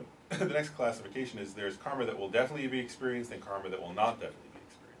next one, the next classification is there's karma that will definitely be experienced and karma that will not definitely be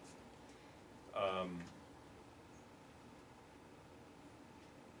experienced.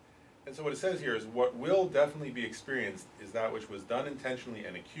 And so what it says here is what will definitely be experienced is that which was done intentionally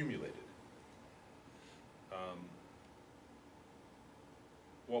and accumulated.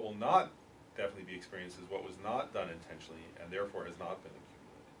 What will not definitely be experienced is what was not done intentionally and therefore has not been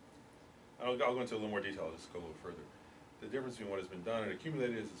accumulated. I'll go into a little more detail, I'll just go a little further. The difference between what has been done and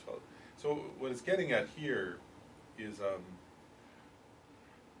accumulated is as follows. So what it's getting at here is,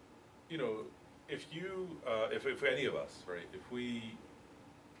 you know, if any of us, right, if we,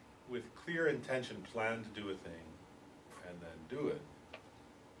 with clear intention, plan to do a thing and then do it,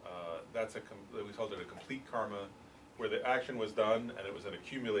 we called it a complete karma, where the action was done and it was an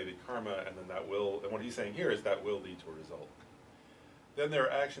accumulated karma, and then that will, and what he's saying here is that will lead to a result. Then there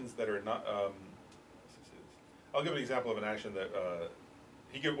are actions that are not, I'll give an example of an action that,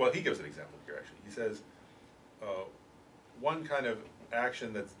 he gives an example here actually. He says, one kind of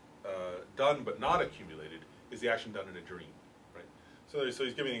action that's done but not accumulated is the action done in a dream, right? So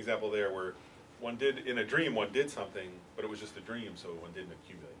he's giving an example there where in a dream one did something, but it was just a dream, so one didn't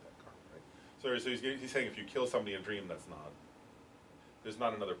accumulate that karma, right? So he's saying if you kill somebody in a dream, there's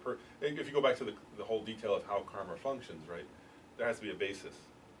not another if you go back to the whole detail of how karma functions, right? There has to be a basis.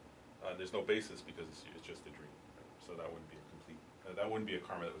 There's no basis because it's just a dream, right? So that wouldn't be a complete, that wouldn't be a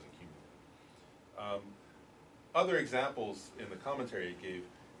karma that was accumulated. Other examples in the commentary he gave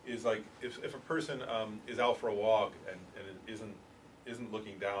is like if a person is out for a walk and it isn't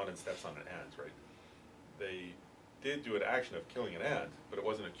looking down and steps on an ant, right? They did do an action of killing an ant, but it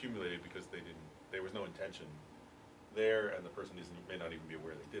wasn't accumulated because there was no intention there, and the person may not even be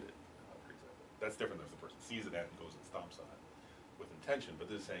aware they did it, for example. That's different than if the person sees an ant and goes and stomps on it with intention, but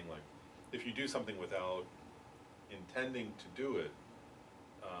this is saying like, if you do something without intending to do it,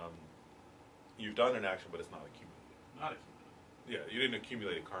 you've done an action, but it's not accumulated. Not accumulated. Yeah, you didn't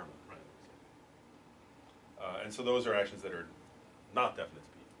accumulate a karma. Right. And so those are actions that are not definite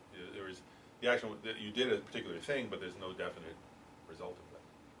speed. There is the action that you did a particular thing, but there's no definite result of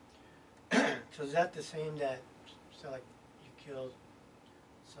that. So is that the same that, so like you killed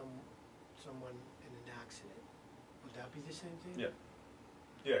someone in an accident? Would that be the same thing? Yeah,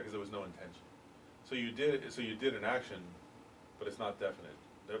 yeah, because there was no intention. So you did an action, but it's not definite.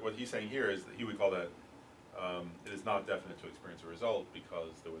 What he's saying here is that he would call that it is not definite to experience a result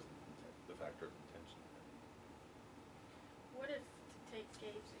because there was the factor of intention. What if, to take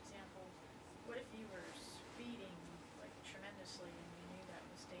Gabe's example, what if you were speeding like tremendously and you knew that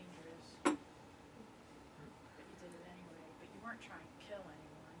was dangerous, but you did it anyway, but you weren't trying to kill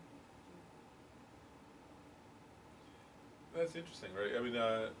anyone? That's interesting, right? I mean,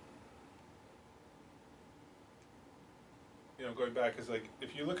 you know, going back is like,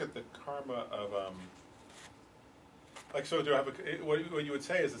 if you look at the karma of, like, so to have what you would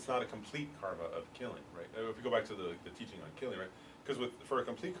say is it's not a complete karma of killing, right? If you go back to the teaching on killing, right? Because for a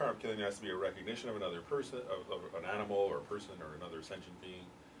complete karma of killing, there has to be a recognition of another person, of an animal or a person or another sentient being,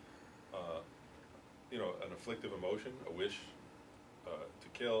 you know, an afflictive emotion, a wish to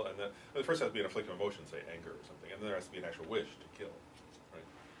kill, and then the first has to be an afflictive emotion, say anger or something, and then there has to be an actual wish to kill, right?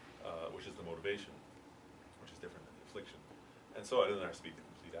 Which is the motivation, which is different than the affliction. And so then there has to be the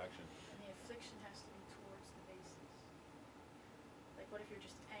complete action. And the affliction has to be towards the basis. Like what if you're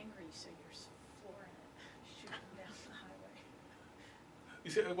just angry so you're flooring it, shooting down the highway?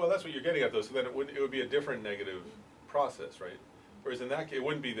 You see, well, that's what you're getting at, though. So then it would be a different negative process, right? Whereas in that case, it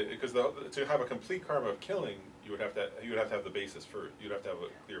wouldn't be that, because to have a complete karma of killing, you would have to have the basis first. You'd have to have a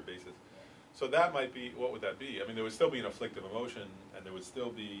clear basis. So that might be, what would that be? I mean, there would still be an afflictive emotion, and there would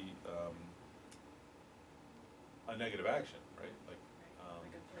still be a negative action, right? Like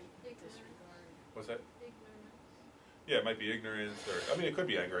Like a blatant disregard. what's that? Ignorance. Yeah, it might be ignorance, or I mean, it could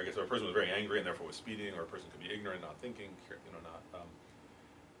be anger. I guess, or a person was very angry and therefore was speeding, or a person could be ignorant, not thinking, you know, not.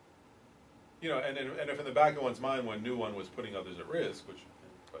 You know, and if in the back of one's mind one knew one was putting others at risk, which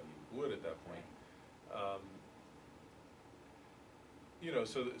anybody would at that point, you know,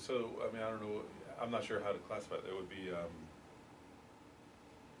 so I mean, I don't know. I'm not sure how to classify it. There would be.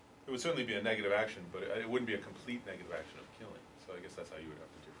 It would certainly be a negative action, but it wouldn't be a complete negative action of killing. So I guess that's how you would have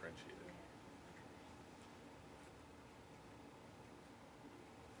to differentiate it.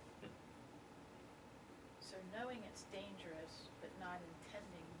 So knowing it's dangerous, but not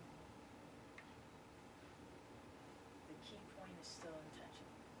intending, the key point is still intention.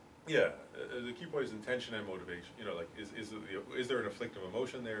 Yeah, the key point is intention and motivation. You know, like is there an afflictive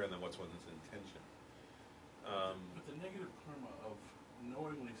emotion there, and then what's one's intention? But the negative karma of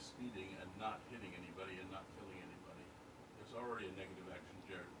knowingly speeding and not hitting anybody and not killing anybody, there's already a negative action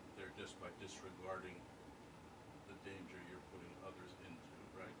there just by disregarding the danger you're putting others into,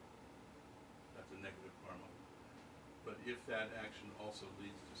 right? That's a negative karma. But if that action also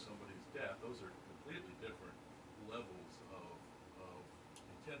leads to somebody's death, those are completely different levels of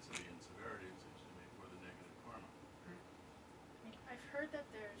intensity and severity, it seems to me, for the negative karma. I mean, I've heard that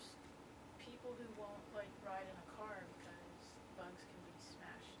there's people who won't like ride in a car because bugs can be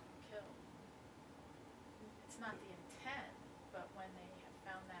smashed and killed. It's not the intent, but when they have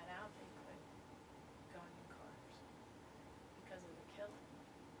found that out, they quit going in cars because of the killing.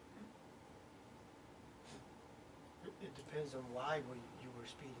 It depends on why you were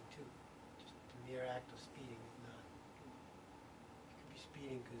speeding too. Just the mere act of speeding is not. You could be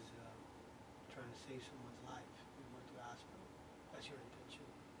speeding because trying to save someone's life. You went to the hospital. That's your intention.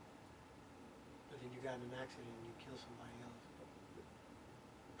 But then you got in an accident and you kill somebody else.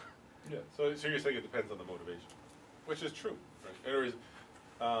 Yeah. So you're saying it depends on the motivation, which is true, right? In other words,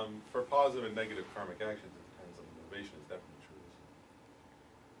 for positive and negative karmic actions, it depends on the motivation. It's definitely true.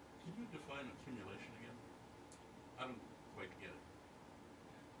 Can you define accumulation again? I don't quite get it.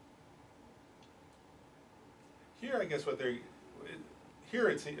 Here, I guess here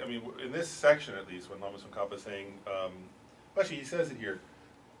it's, I mean, in this section at least, when Lama Tsongkhapa is saying, actually he says it here,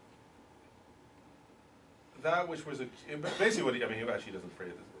 that which was, basically what he actually doesn't phrase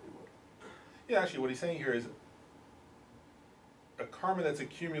it this way. Yeah, actually what he's saying here is, a karma that's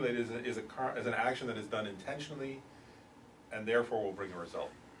accumulated is an action that is done intentionally, and therefore will bring a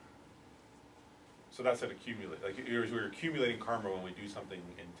result. So that's an accumulate. Like we're accumulating karma when we do something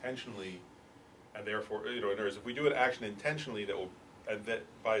intentionally, and therefore, you know, in other words, if we do an action intentionally, and that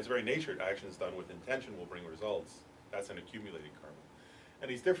by its very nature, actions done with intention will bring results. That's an accumulated karma,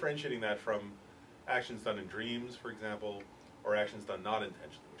 and he's differentiating that from actions done in dreams, for example, or actions done not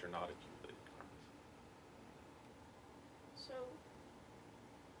intentionally, which are not accumulated.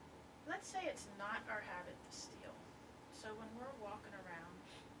 let's say it's not our habit to steal. So when we're walking around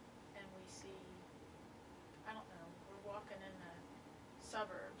and we see, I don't know, we're walking in the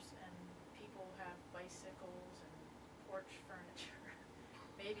suburbs and people have bicycles and porch furniture,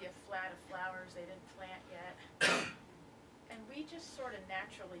 maybe a flat of flowers they didn't plant yet, and we just sort of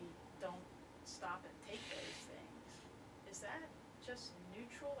naturally don't stop and take those things. Is that just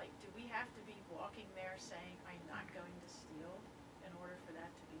neutral? Like, do we have to be walking there saying, I'm not going to steal in order for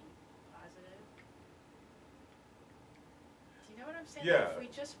that to be positive? Do you know what I'm saying? Yeah. If we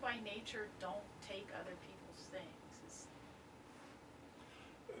just by nature don't take other people's things,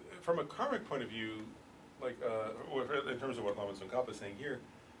 From a karmic point of view, like, in terms of what Lama Tsongkhapa is saying here,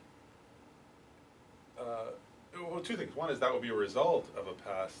 well, two things. One is that would be a result of a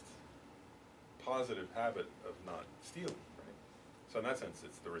past positive habit of not stealing, right? So in that sense,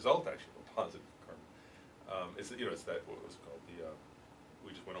 it's the result actually of a positive karma. It's, you know, it's that, what was it called,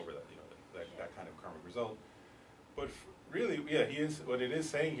 we just went over that, you know, that kind of karmic result. But really, yeah, what it is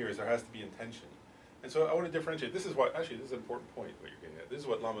saying here is there has to be intention. And so I want to differentiate. This is what, actually, this is an important point, what you're getting at. This is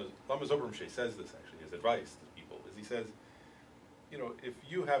what Lama Zobrumshe says this, actually, his advice to people, is he says, you know, if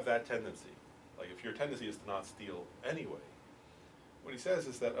you have that tendency, like if your tendency is to not steal anyway, what he says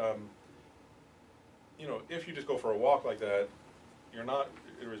is that, you know, if you just go for a walk like that, you're not,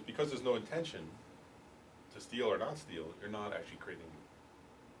 because there's no intention to steal or not steal, you're not actually creating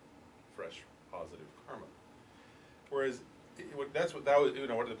fresh, positive karma. Whereas, that's what, that was, you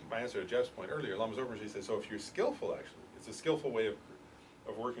know, my answer to Jeff's point earlier, Lama Zobrumshe says, so if you're skillful, actually, it's a skillful way of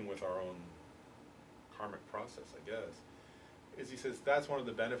working with our own karmic process, I guess, is he says that's one of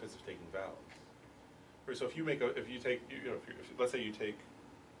the benefits of taking vows. So if you take, let's say you take,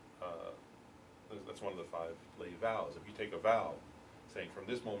 that's one of the 5 lay vows. If you take a vow, saying from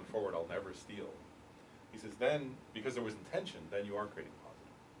this moment forward I'll never steal, he says then, because there was intention, then you are creating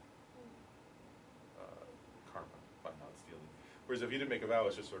positive karma by not stealing. Whereas if you didn't make a vow,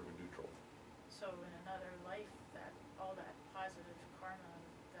 it's just sort of a neutral. so in another life, that all that positive karma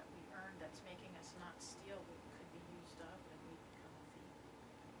that we earned that's making us not steal could be used up and we become a thief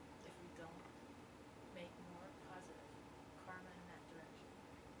if we don't make more positive karma in that direction.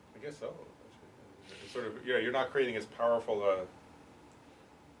 I guess so. It's sort of, yeah, you're not creating as powerful a.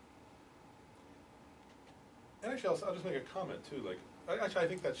 And actually, I'll just make a comment too. Like, actually, I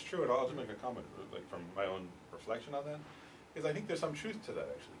think that's true, and I'll just make a comment, like from my own reflection on that, because I think there's some truth to that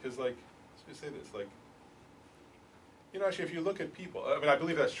actually. Because like, let's just say this, like, you know, actually, if you look at people, I mean, I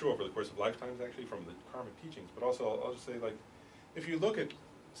believe that's true over the course of lifetimes, actually, from the karmic teachings. But also, I'll just say, like, if you look at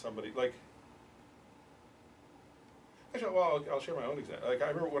somebody, like, actually, well, I'll share my own example. Like, I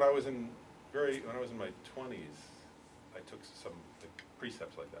remember when I was in my 20s, I took some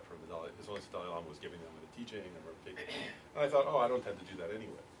precepts like that from the Dalai, as long as the Dalai Lama was giving them a teaching, and I thought, oh, I don't tend to do that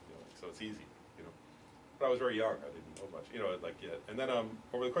anyway, you know, so it's easy, you know. But I was very young, I didn't know much, you know, like yet. And then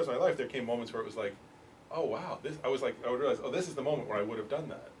over the course of my life, there came moments where it was like, oh wow, I would realize, oh, this is the moment where I would have done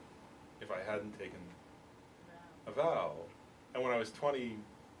that if I hadn't taken a vow. And when I was 21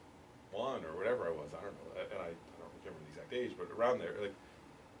 or whatever I was, I don't know, and I don't remember the exact age, but around there,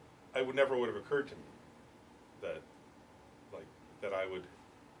 like, never would have occurred to me that I would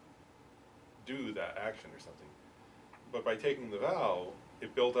do that action or something. But by taking the vow,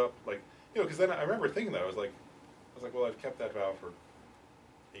 it built up, like, you know, because then I remember thinking that, I was like, well, I've kept that vow for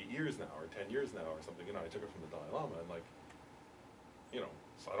 8 years now, or 10 years now, or something, you know, I took it from the Dalai Lama, and like, you know,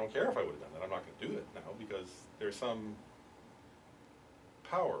 so I don't care if I would have done that, I'm not going to do it now, because there's some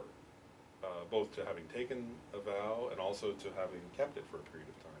power, both to having taken a vow, and also to having kept it for a period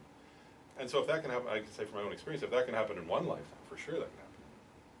of time. And so if that can happen, I can say from my own experience, if that can happen in one lifetime, for sure that can happen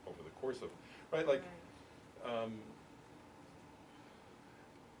over the course of, right, like,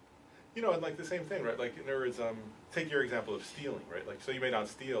 you know, and like the same thing, right, like in other words, take your example of stealing, right, like, so you may not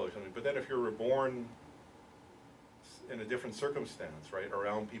steal or something, but then if you're reborn in a different circumstance, right,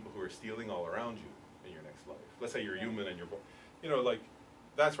 around people who are stealing all around you in your next life, let's say you're human and you're born, you know, like,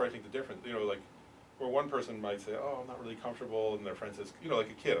 that's where I think the difference, you know, like, where one person might say, oh, I'm not really comfortable, and their friend says, you know,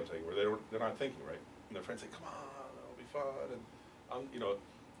 like a kid, I'm saying, where they're not thinking, right? And their friend say, come on, it'll be fun, and you know,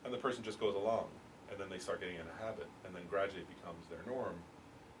 and the person just goes along, and then they start getting in a habit, and then gradually it becomes their norm.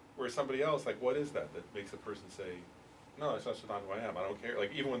 Whereas somebody else, like, what is that makes a person say, no, it's not who I am, I don't care,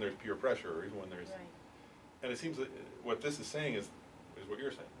 like, even when there's peer pressure, or even when there's, and it seems that what this is saying is what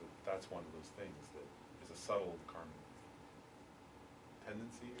you're saying, that's one of those things that is a subtle karmic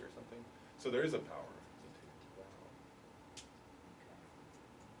tendency or something. So there is a power to take the vow.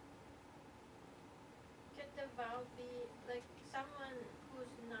 Can the vow be, like, someone who's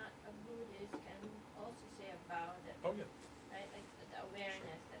not a Buddhist can also say a vow that, Oh yeah. right, like the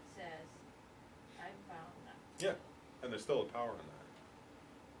awareness that says, And there's still a power in that.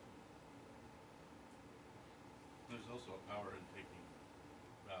 There's also a power in taking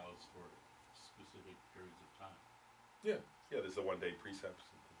vows for specific periods of time. Yeah. Yeah, there's the one-day precepts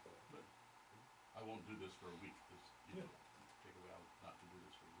and things like that. But I won't do this for a week, because, you Yeah. know, take a vow not to do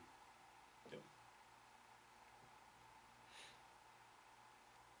this for a week. Yep.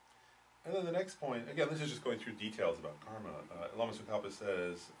 And then the next point, again, this is just going through details about karma. Lama Tsongkhapa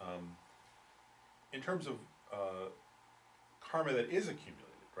says, in terms of karma that is accumulated,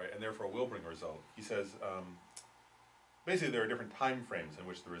 right, and therefore will bring a result, he says, basically there are different time frames in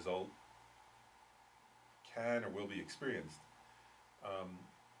which the result can or will be experienced.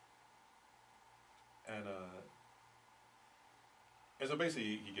 And so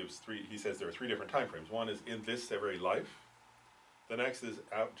basically he says there are three different time frames. One is in this very life. The next is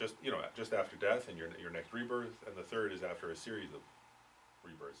just after death and your next rebirth, and the third is after a series of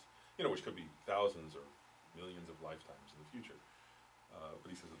rebirths, which could be thousands or millions of lifetimes in the future. But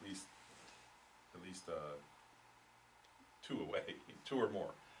he says at least two away, two or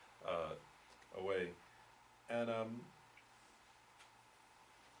more away, and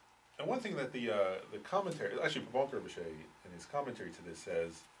one thing that the commentary, actually Pabonka Rinpoche in his commentary to this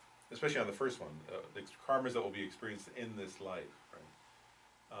says, especially on the first one, the karmas that will be experienced in this life,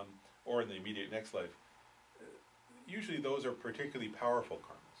 right, or in the immediate next life, usually those are particularly powerful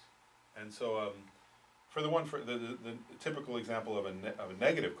karmas. And so for the typical example of a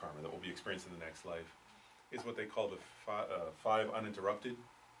negative karma that will be experienced in the next life is what they call the five uninterrupted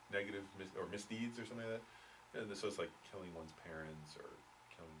negative or misdeeds or something like that. And so it's like killing one's parents, or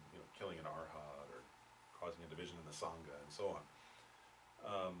killing an arhat, or causing a division in the sangha, and so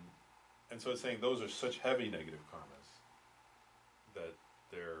on. And so it's saying those are such heavy negative karmas that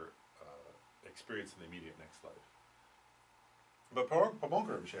they're experienced in the immediate next life. But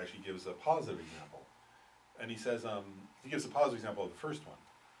Pabonka Rinpoche actually gives a positive example, and he says he gives a positive example of the first one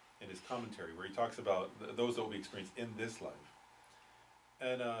in his commentary, where he talks about those that will be experienced in this life.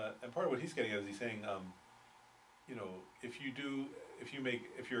 And part of what he's getting at is he's saying,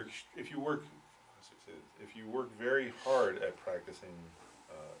 if you work very hard at practicing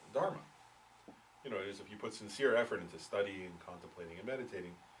Dharma, is if you put sincere effort into studying, contemplating, and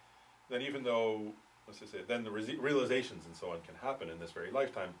meditating, then even though, then the realizations and so on can happen in this very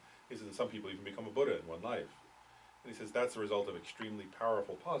lifetime. He says, some people even become a Buddha in one life. And he says that's the result of extremely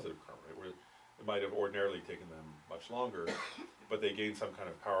powerful positive karma, right, where it might have ordinarily taken them much longer, but they gained some kind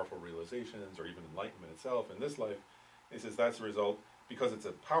of powerful realizations or even enlightenment itself in this life. And he says that's the result, because it's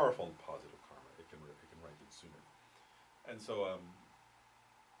a powerful positive karma, it can ripen sooner. And so,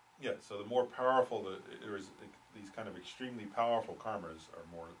 so the more powerful these kind of extremely powerful karmas are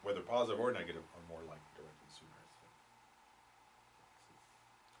more, whether positive or negative, are more likely to ripen sooner.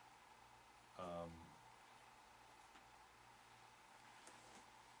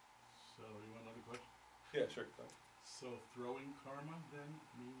 So you want another question? Yeah, sure. So throwing karma then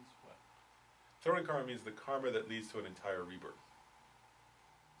means what? Throwing karma means the karma that leads to an entire rebirth.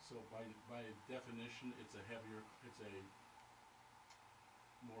 So by definition, it's a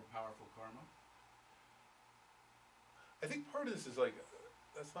more powerful karma? I think part of this is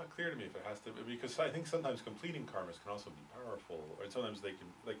that's not clear to me if it has to, because I think sometimes completing karmas can also be powerful, or sometimes they can,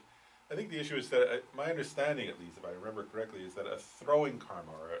 I think the issue is that, my understanding at least, if I remember correctly, is that a throwing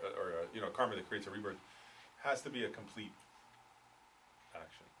karma, or a karma that creates a rebirth, has to be a complete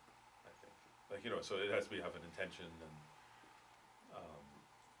action, I think. So it has to have an intention, and,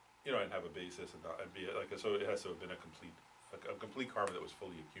 and have a basis, and be so it has to have been a complete karma that was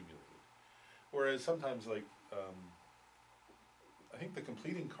fully accumulated. Whereas sometimes, I think the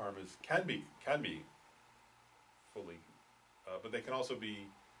completing karmas can be fully, but they can also be,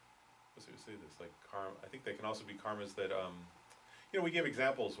 I think they can also be karmas that, we gave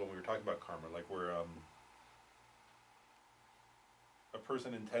examples when we were talking about karma, where a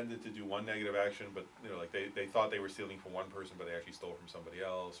person intended to do one negative action, but they thought they were stealing from one person, but they actually stole from somebody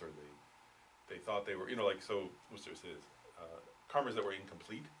else, or they thought they were, karmas that were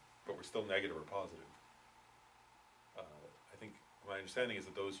incomplete, but were still negative or positive. I think my understanding is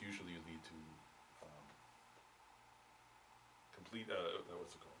that those usually lead to complete,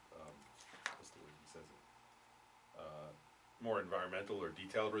 what's it called? What's the word he says it? More environmental or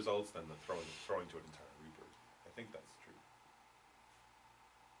detailed results than the throwing to an entire rebirth. I think that's true.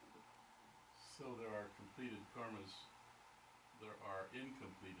 So there are completed karmas, there are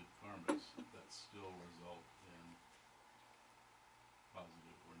incompleted karmas that still result in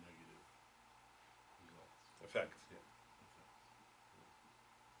positive or negative results. Effects, yeah.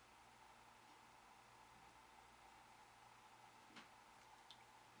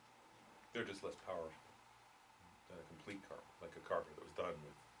 They're just less powerful. than a complete karma, like a karma that was done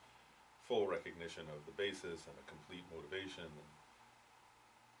with full recognition of the basis and a complete motivation. And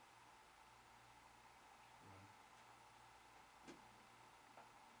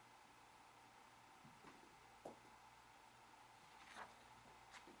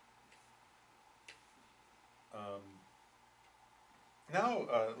now,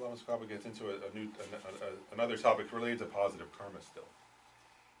 Lama Tsongkhapa gets into another topic related to positive karma still.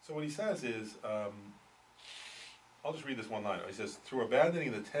 So what he says is, I'll just read this one line. He says, through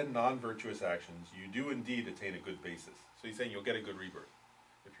abandoning the 10 non-virtuous actions, you do indeed attain a good basis. So he's saying you'll get a good rebirth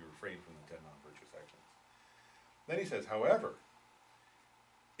if you refrain from the 10 non-virtuous actions. Then he says, however,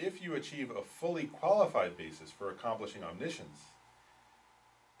 if you achieve a fully qualified basis for accomplishing omniscience,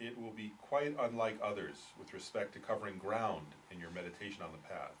 it will be quite unlike others with respect to covering ground in your meditation on the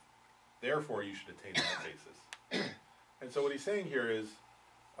path. Therefore, you should attain that basis. And so what he's saying here is,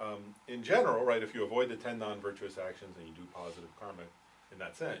 in general, right, if you avoid the 10 non-virtuous actions and you do positive karma in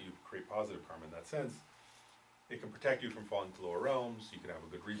that sense, you create positive karma in that sense, it can protect you from falling to lower realms, you can have a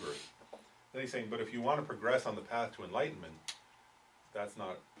good rebirth. Then he's saying, but if you want to progress on the path to enlightenment, that's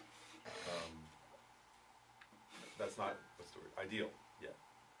not, what's the word, ideal yet,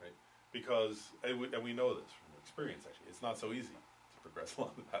 right? Because, and we know this from experience actually, it's not so easy to progress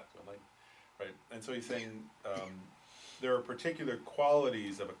along the path to enlightenment, right? And so he's saying, there are particular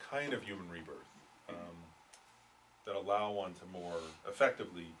qualities of a kind of human rebirth that allow one to more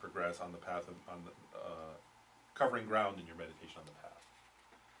effectively progress on the path of, covering ground in your meditation on the path.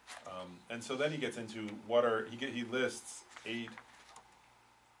 And so then he gets into he lists 8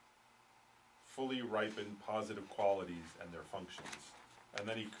 fully ripened positive qualities and their functions, and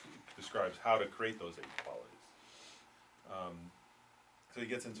then he describes how to create those 8 qualities. So he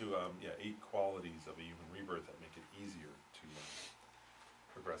gets into 8 qualities of a human rebirth that make it easier to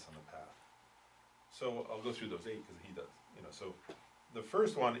progress on the path. So I'll go through those 8 because he does. So the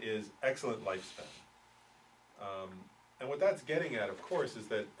first one is excellent lifespan. And what that's getting at, of course, is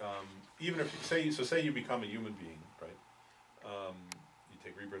that even if say you become a human being, right? You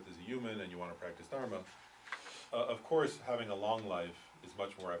take rebirth as a human and you want to practice Dharma. Of course, having a long life is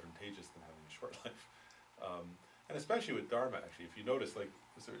much more advantageous than having a short life. And especially with Dharma, actually, if you notice, like,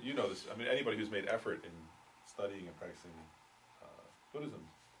 you know this, I mean, anybody who's made effort in studying and practicing Buddhism,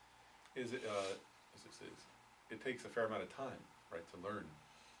 it takes a fair amount of time, right, to learn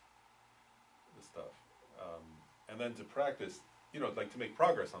the stuff. And then to practice, like to make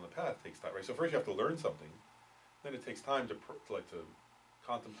progress on the path takes time, right? So first you have to learn something, then it takes time to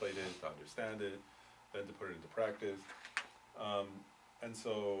contemplate it, to understand it, then to put it into practice. And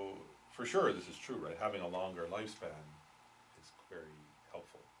so, for sure, this is true, right? Having a longer lifespan is very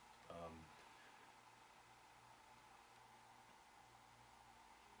helpful.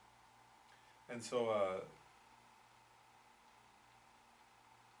 And so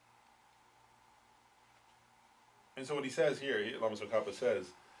what he says here, Lama Tsongkhapa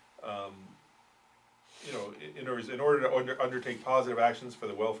says, in order to undertake positive actions for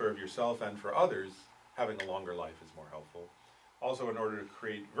the welfare of yourself and for others, having a longer life is more helpful. Also, in order to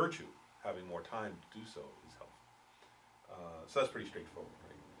create virtue, having more time to do so is helpful. So that's pretty straightforward,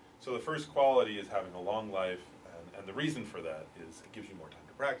 right? So the first quality is having a long life, and the reason for that is it gives you more time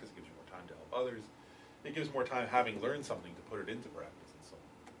to practice, it gives you more time to help others, it gives more time having learned something to put it into practice, and so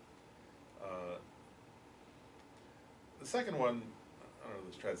on. The second one, I don't know,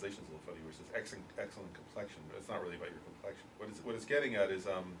 this translation's a little funny, where it says excellent complexion, but it's not really about your complexion. What it's getting at is,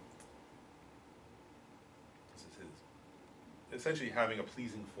 essentially having a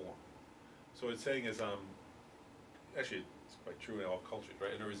pleasing form. So what it's saying is, actually it's quite true in all cultures,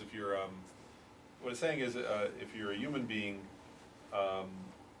 right? In other words, if you're, what it's saying is, if you're a human being,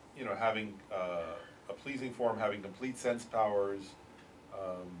 having a pleasing form, having complete sense powers,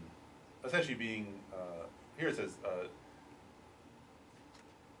 essentially being, here it says,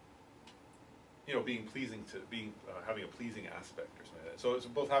 being pleasing to, having a pleasing aspect or something like that. So it's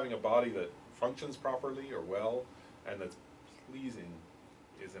both having a body that functions properly or well, and that's pleasing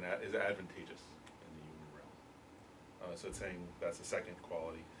is advantageous in the human realm. So it's saying that's the second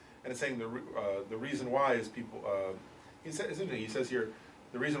quality, and it's saying the reason why is people. He says here,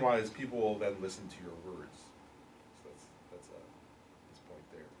 the reason why is people will then listen to your words. So that's his point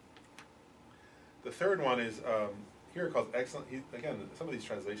there. The third one is here called excellent. Again, some of these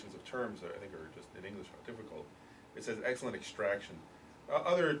translations of terms I think are just in English are difficult. It says excellent extraction.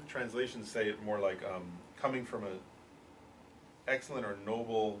 Other translations say it more like coming from a excellent or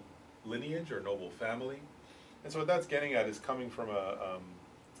noble lineage or noble family, and so what that's getting at is coming from a.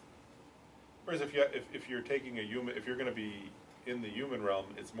 Whereas if you're taking a human, if you're going to be in the human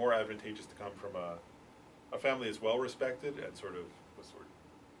realm, it's more advantageous to come from a family is well respected and sort of, what's the word?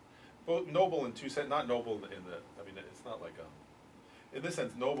 Both noble in two sense, not noble in the, I mean, it's not like, in this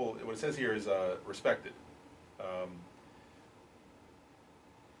sense, noble, what it says here is respected.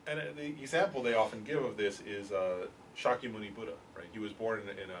 And the example they often give of this is Shakyamuni Buddha, right? He was born in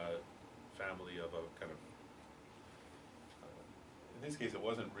a family of a kind of, in his case it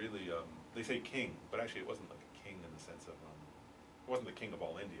wasn't really, they say king, but actually it wasn't like a king in the sense of, it wasn't the king of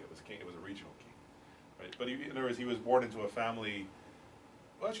all India, it was a regional king, right? But in other words, he was born into a family,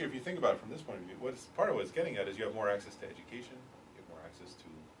 well actually if you think about it from this point of view, part of what it's getting at is you have more access to education, you have more access to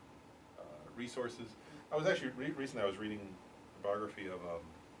resources. I was actually, recently I was reading a biography of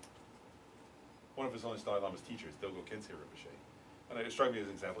one of His Holiness Dalai Lama's teachers, Dilgo Khyentse Rinpoche, and it struck me as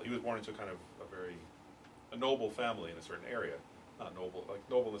an example. He was born into kind of a noble family in a certain area. Not noble, like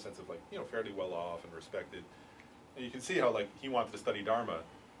noble in the sense of like, you know, fairly well off and respected. And you can see how like he wanted to study Dharma,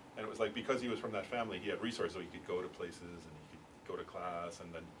 and it was like because he was from that family, he had resources, so he could go to places and he could go to class,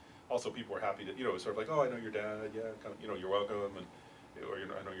 and then also people were happy to, you know, it was sort of like, oh, I know your dad, yeah, come, you know, you're welcome, and or you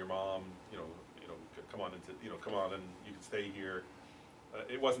know, I know your mom, you know, come on into, you know, come on and you can stay here.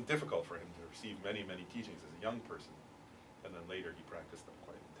 It wasn't difficult for him to receive many, many teachings as a young person, and then later he practiced them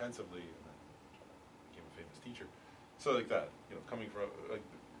quite intensively, and then became a famous teacher. So like that, you know, coming from, like,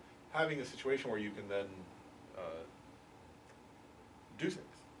 having a situation where you can then do things,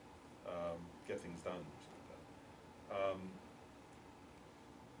 get things done, like that.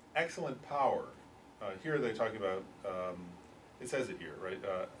 Excellent power. Here they're talking about, it says it here, right?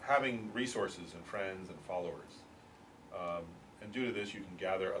 Having resources and friends and followers. And due to this, you can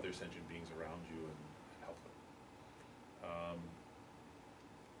gather other sentient beings around you and help them.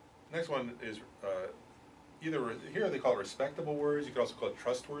 Next one is here they call it respectable words. You could also call it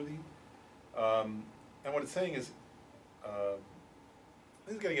trustworthy. And what it's saying is,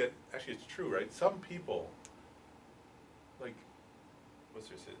 this is getting at, actually it's true, right? Some people, like,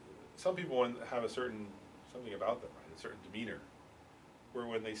 some people have something about them, right? A certain demeanor, where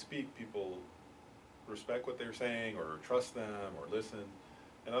when they speak, people respect what they're saying or trust them or listen,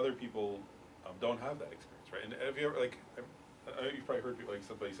 and other people don't have that experience, right? And have you ever, like, you've probably heard people, like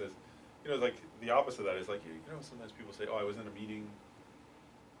somebody says, you know, like the opposite of that is like, you know, sometimes people say, oh, I was in a meeting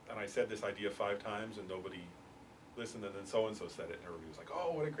and I said this idea 5 times and nobody listened, and then so-and-so said it and everybody was like,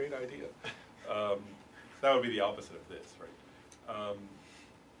 oh, what a great idea. That would be the opposite of this, right?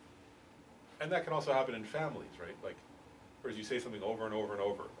 And that can also happen in families, right? Like, whereas you say something over and over and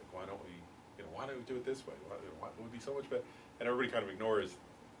over, like, why don't we do it this way? Why it would be so much better? And everybody kind of ignores,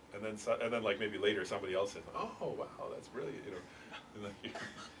 and then like maybe later somebody else says, oh wow, that's brilliant, you know. And then,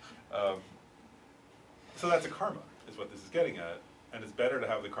 so that's a karma, is what this is getting at, and it's better to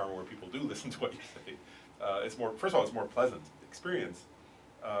have the karma where people do listen to what you say. It's more, first of all, it's more pleasant experience,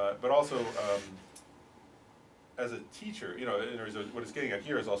 but also as a teacher, you know, what it's getting at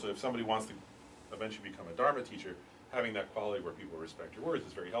here is also if somebody wants to eventually become a Dharma teacher, having that quality where people respect your words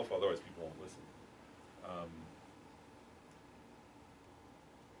is very helpful, otherwise people won't listen.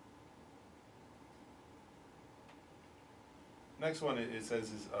 Next one it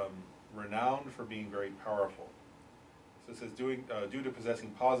says is renowned for being very powerful. So it says due to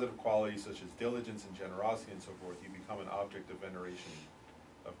possessing positive qualities such as diligence and generosity and so forth, you become an object of veneration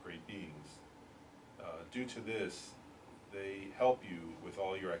of great beings. Due to this, they help you with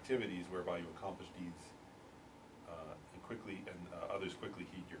all your activities whereby you accomplish deeds and others quickly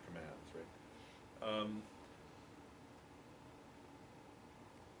heed your commands, right?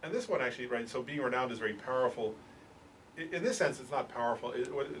 And this one actually, right, so being renowned is very powerful. In this sense, it's not powerful.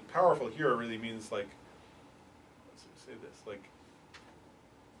 Powerful here really means like, let's say this, like,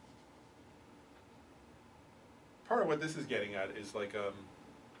 part of what this is getting at is like,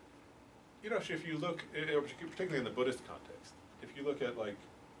 you know, if you look, particularly in the Buddhist context, if you look at like,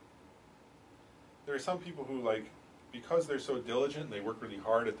 there are some people who like, because they're so diligent and they work really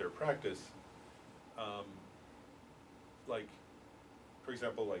hard at their practice, like, for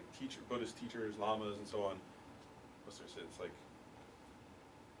example, like Buddhist teachers, lamas, and so on. What's there? It's like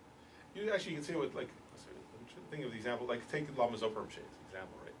you can see what, like, think of the example. Like take Lama Zopa Rinpoche as an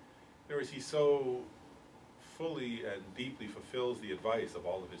example, right? In other words, he so fully and deeply fulfills the advice of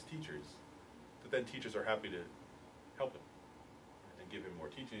all of his teachers that then teachers are happy to help him and give him more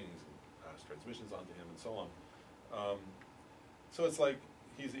teachings and pass transmissions on to him and so on. So it's like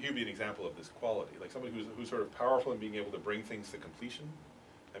he'd be an example of this quality, like somebody who's sort of powerful in being able to bring things to completion,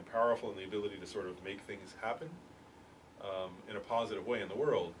 and powerful in the ability to sort of make things happen in a positive way in the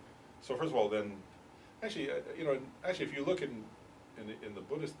world. So first of all, then, actually, you know, actually, if you look in the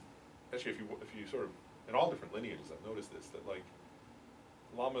Buddhist, actually, if you sort of in all different lineages, I've noticed this, that like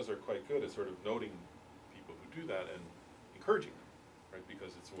lamas are quite good at sort of noting people do that and encouraging them, right?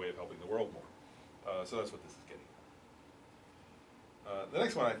 Because it's a way of helping the world more. So that's what this is getting at. The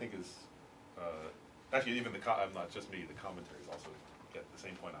next one I think is, actually even I'm not just me, the commentaries also get the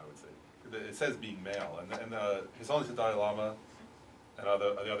same point I would say. It says being male, and His Holiness the Dalai Lama and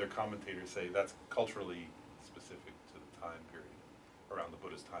the other commentators say that's culturally specific to the time period around the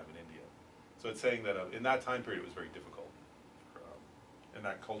Buddha's time in India. So it's saying that in that time period it was very difficult. In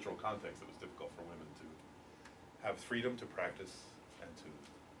that cultural context, it was difficult for women to have freedom to practice and to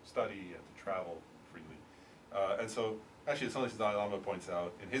study and to travel freely. And so, actually, His Holiness the Dalai Lama points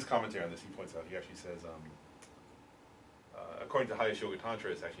out, in his commentary on this, he actually says, according to Highest Yoga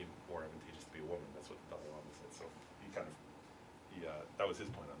Tantra, it's actually more advantageous to be a woman. That's what the Dalai Lama said. So that was his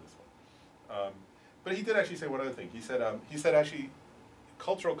point on this one. But he did actually say one other thing. He said actually,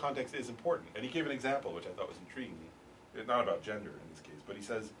 cultural context is important. And he gave an example, which I thought was intriguing. Not about gender in this case, but he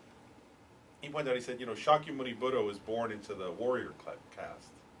said, Shakyamuni Buddha was born into the warrior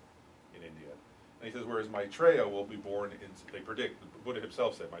caste in India. And he says, whereas Maitreya will be born they predict, the Buddha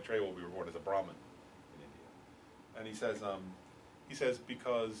himself said, Maitreya will be born as a Brahmin in India. And he says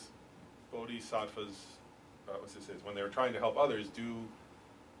because bodhisattvas, when they were trying to help others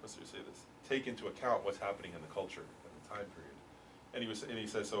take into account what's happening in the culture at the time period. And he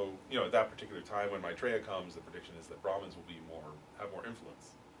says, so, at that particular time when Maitreya comes, the prediction is that Brahmins will have more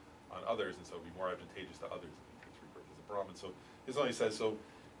influence on others, and so it'll be more advantageous to others if he gets rebirthed as a Brahmin. So His Holiness says, so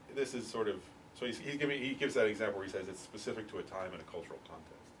this is sort of, so he gives that example where he says it's specific to a time and a cultural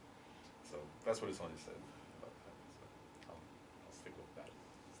context. So that's what His Holiness said about that. So I'll stick with that.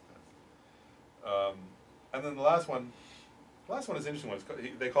 And then the last one is an interesting one.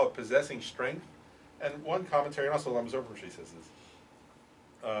 They call it possessing strength. And one commentary, and also Lama Zopa says this,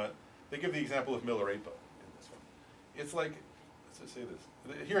 they give the example of Milarepa in this one. It's like, let's say this.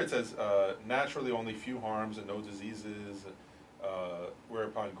 Here it says, naturally only few harms and no diseases,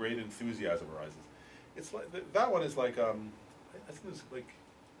 whereupon great enthusiasm arises. It's like, that one is like, I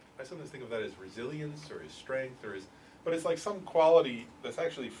sometimes think of that as resilience or as strength but it's like some quality that's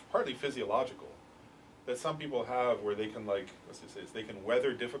actually partly physiological that some people have where they can they can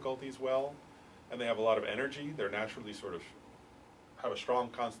weather difficulties well, and they have a lot of energy. They're naturally sort of have a strong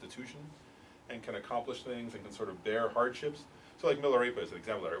constitution and can accomplish things and can sort of bear hardships. So like Milarepa is an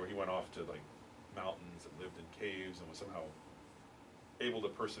example of that, where he went off to like mountains and lived in caves and was somehow able to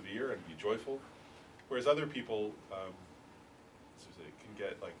persevere and be joyful. Whereas other people can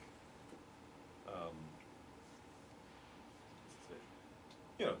get like,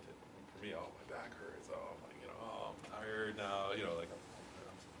 for me, my back hurts, I'm tired now, I don't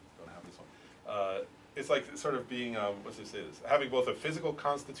have this one. It's like sort of being, having both a physical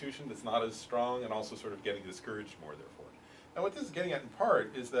constitution that's not as strong and also sort of getting discouraged more, therefore. And what this is getting at in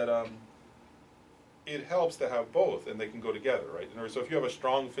part is that it helps to have both, and they can go together, right? In other words, so if you have a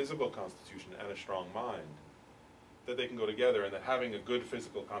strong physical constitution and a strong mind, that they can go together, and that having a good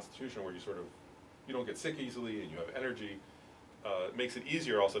physical constitution where you don't get sick easily and you have energy, makes it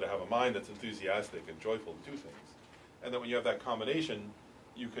easier also to have a mind that's enthusiastic and joyful to do things. And that when you have that combination,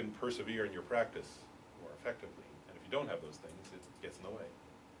 you can persevere in your practice more effectively. And if you don't have those things, it gets in the way.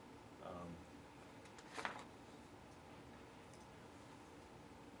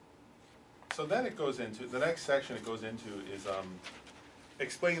 So then it goes into, the next section it goes into is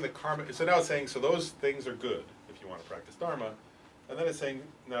explaining the karma. So now it's saying, so those things are good if you want to practice Dharma. And then it's saying,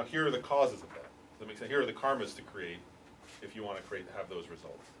 now here are the causes of that. So it makes sense. Here are the karmas to create if you want to have those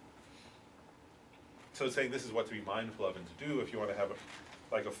results. So it's saying this is what to be mindful of and to do if you want to have an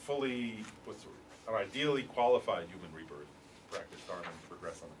ideally qualified human rebirth, practice Dharma and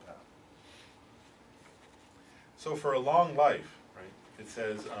progress on the path. So for a long life, right, it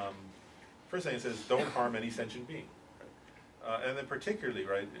says, first thing it says, don't harm any sentient being. Right? And then particularly,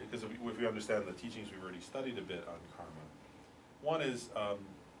 right, because if we understand the teachings we've already studied a bit on karma, one is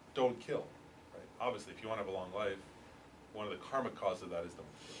don't kill. Right? Obviously, if you want to have a long life, one of the karmic causes of that is don't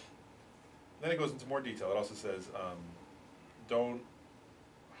kill. And then it goes into more detail. It also says don't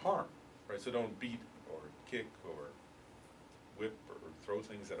harm. Right? So don't beat or kick or whip or throw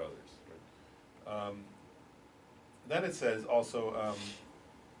things at others. Right? Then it says also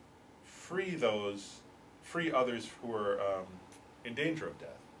free others who are in danger of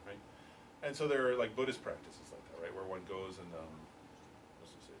death, right? And so there are like Buddhist practices like that, right, where one goes and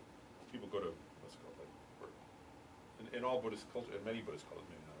people go to in all Buddhist cultures, in many Buddhist cultures,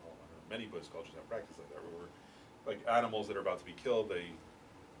 maybe not all, I don't know, many Buddhist cultures have practices like that, where like animals that are about to be killed, they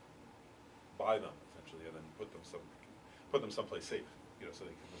buy them essentially and then put them someplace safe, so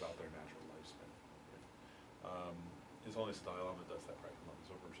they can live out their natural lifespan. Right? His Holiness the Dalai Lama does that practice.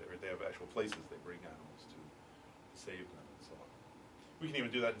 Right? They have actual places they bring animals to save them and so on. We can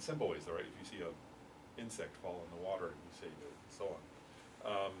even do that in simple ways, though, right? If you see an insect fall in the water and you save it, and so on.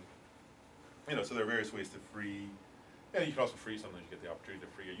 You know, so there are various ways to free. Yeah, you can also free. Sometimes you get the opportunity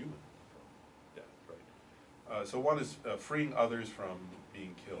to free a human from death, right? So one is freeing others from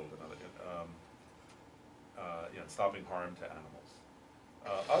being killed, you know, stopping harm to animals.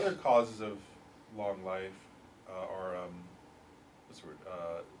 Other causes of long life are what's the word?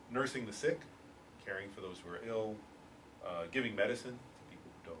 Nursing the sick, caring for those who are ill, giving medicine to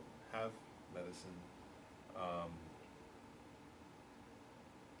people who don't have medicine,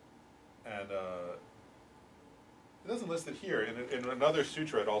 and it doesn't list it here. In another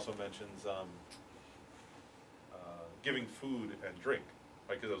sutra, it also mentions giving food and drink,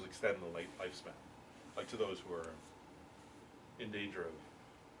 like, because those extend the lifespan, like to those who are in danger of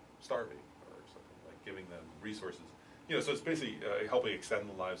starving or something, like giving them resources. You know, so it's basically helping extend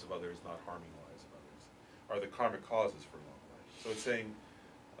the lives of others, not harming the lives of others, are the karmic causes for long life. So it's saying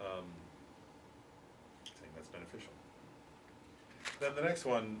that's beneficial. Then the next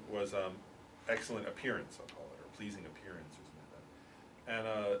one was excellent appearance, I'll call it, or pleasing appearance, or something like that. And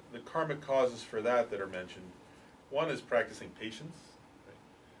the karmic causes for that are mentioned. One is practicing patience, right?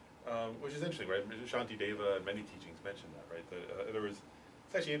 Which is interesting, right? Shantideva and many teachings mention that, right? It's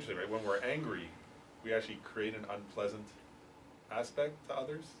actually interesting, right? When we're angry, we actually create an unpleasant aspect to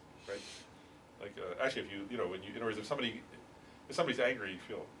others, right? Like, actually, if you know, when you, in other words, if somebody's angry, you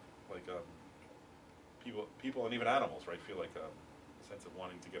feel like people and even animals, right, feel like a sense of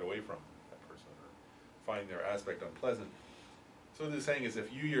wanting to get away from that person or find their aspect unpleasant. So what they're saying is,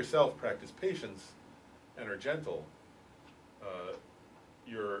 if you yourself practice patience and are gentle,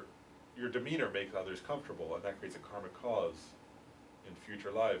 your demeanor makes others comfortable, and that creates a karmic cause in future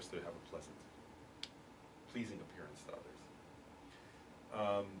lives to have a pleasant, pleasing appearance to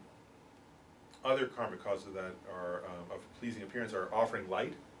others. Other karmic causes of that are of pleasing appearance are offering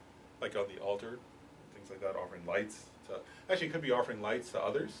light, like on the altar, things like that. Offering lights to, actually, it could be offering lights to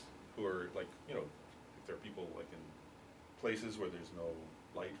others who are, like, you know, if there are people like in places where there's no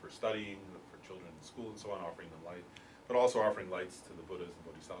light for studying, for children in school and so on, offering them light, but also offering lights to the Buddhas and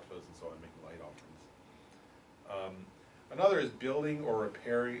Bodhisattvas and so on, making light offerings. Another is building or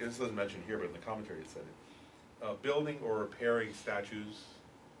repairing. This doesn't mention here, but in the commentary it said it. Building or repairing statues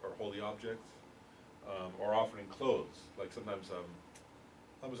or holy objects, or offering clothes. Like sometimes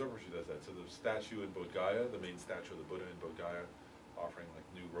Lama Zoparshi does that. So the statue in Bodh Gaya, the main statue of the Buddha in Bodh Gaya, offering like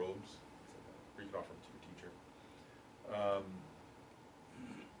new robes, or you could offer them to your teacher.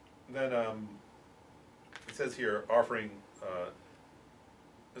 Then it says here offering.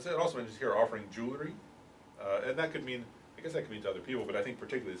 It also mentions here offering jewelry, and that could mean, I guess that could mean to other people, but I think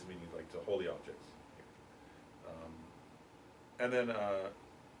particularly this is meaning like to holy objects.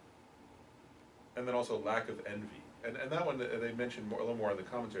 And then also lack of envy, and that one they mentioned a little more in the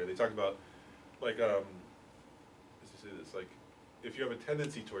commentary. They talk about like like if you have a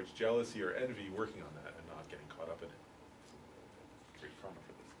tendency towards jealousy or envy, working on that and not getting caught up in it. Great karma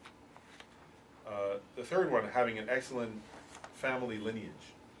for this. The third one, having an excellent family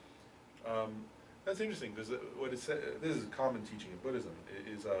lineage. That's interesting because what it says, this is a common teaching in Buddhism,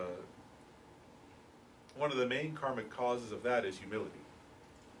 is one of the main karmic causes of that is humility.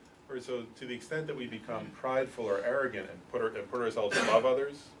 Or so to the extent that we become prideful or arrogant and put ourselves above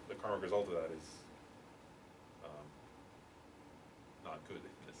others, the karmic result of that is not good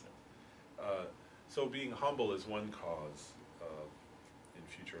in a sense. So being humble is one cause in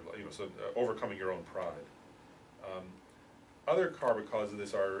future, you know, so overcoming your own pride. Other karmic causes of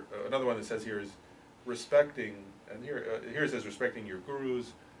this are, another one that says here is respecting, and here it says respecting your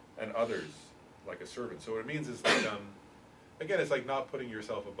gurus and others like a servant. So what it means is like, again, it's like not putting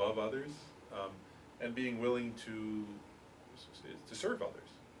yourself above others, and being willing to serve others,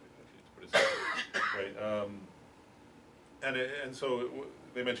 to put it simply, right? And so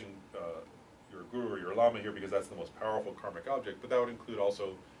they mention your guru or your lama here because that's the most powerful karmic object, but that would include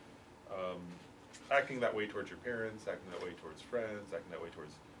also acting that way towards your parents, acting that way towards friends, acting that way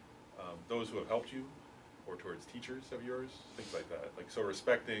towards those who have helped you, or towards teachers of yours, things like that. Like, so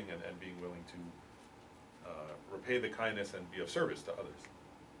respecting and being willing to repay the kindness and be of service to others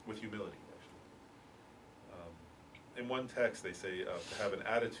with humility, actually. In one text, they say to have an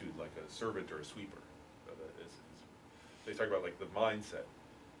attitude like a servant or a sweeper. They talk about like the mindset,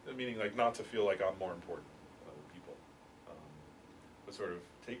 meaning like not to feel like I'm more important than other people, but sort of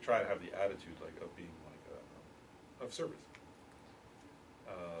try to have the attitude like of being like of service.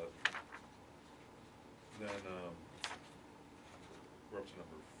 Then we're up to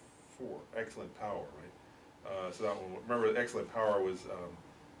number 4, excellent power, right? So that one, remember, excellent power was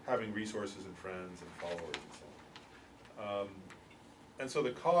having resources and friends and followers and so on. And so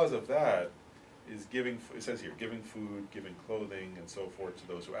the cause of that is giving, it says here, giving food, giving clothing, and so forth to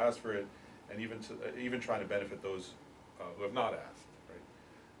those who ask for it, and even trying to benefit those who have not asked, right?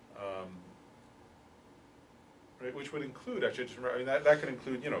 Right, which would include, actually, just remember, I mean, that could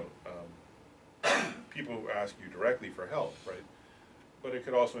include, you know, people who ask you directly for help, right? But it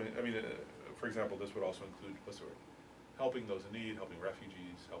could also, I mean, for example, this would also include, what's the word? Helping those in need, helping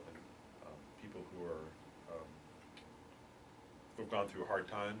refugees, helping people who are, who've gone through hard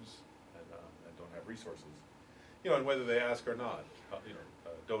times and don't have resources. You know, and whether they ask or not, you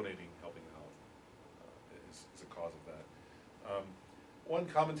know, donating, helping out is a cause of that. One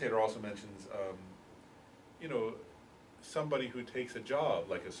commentator also mentions, you know, somebody who takes a job,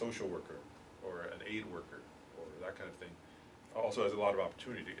 like a social worker or an aid worker or that kind of thing, also has a lot of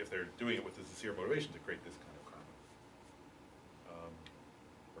opportunity, if they're doing it with a sincere motivation, to create this kind of karma.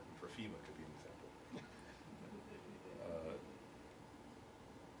 Working for FEMA could be an example.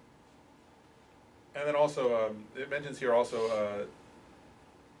 And then also, it mentions here also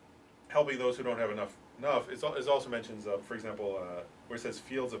helping those who don't have enough. It also mentions, for example, where it says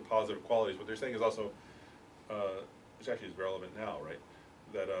fields of positive qualities. What they're saying is also, which actually is relevant now, right?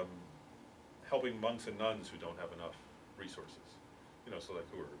 That helping monks and nuns who don't have enough resources. You know, so like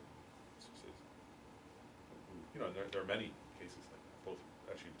who are, you know, there are many cases like that, both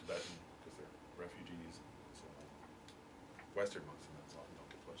actually Tibetan, because they're refugees, and so on. Western monks and nuns often don't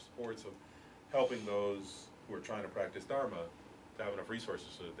get much support, so helping those who are trying to practice Dharma to have enough resources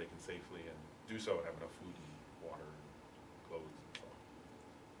so that they can safely and do so and have enough food and water and clothes and so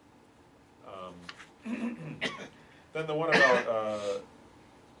on. Then the one about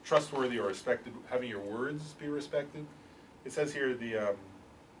trustworthy or respected, having your words be respected. It says here the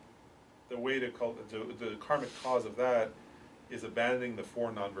way to the karmic cause of that is abandoning the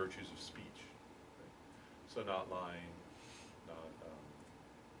four non-virtues of speech. Right? So not lying, not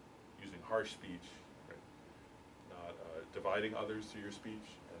using harsh speech, right? Not dividing others through your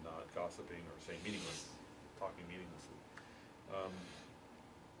speech, and not gossiping or saying talking meaninglessly.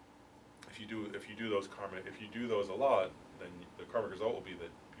 If you do those a lot, then the karmic result will be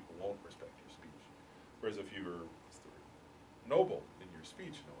that people won't respect your speech. Whereas if you were noble in your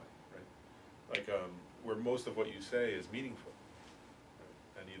speech in a way, right? Like where most of what you say is meaningful,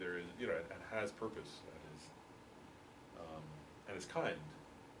 right? And either is, you know, and has purpose and is kind,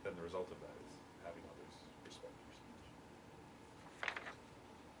 then the result of that is having others respect your speech.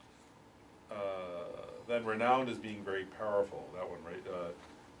 Then renowned as being very powerful. That one, right?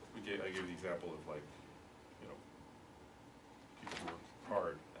 I gave the example of, like, you know, people who work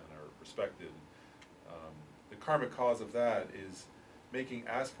hard and are respected. The karmic cause of that is making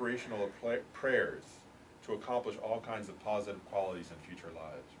aspirational prayers to accomplish all kinds of positive qualities in future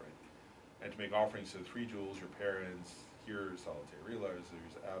lives, right? And to make offerings to the three jewels, your parents, hearers, solitary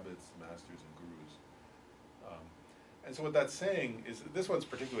realizers, abbots, masters, and gurus. And so what that's saying is, this one's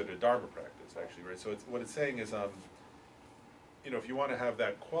particular to Dharma practice, actually, right? So what it's saying is, you know, if you want to have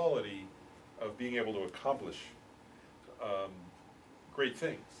that quality of being able to accomplish great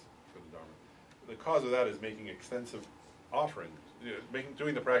things for the Dharma, the cause of that is making extensive offerings, you know,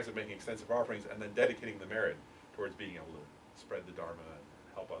 doing the practice of making extensive offerings, and then dedicating the merit towards being able to spread the Dharma and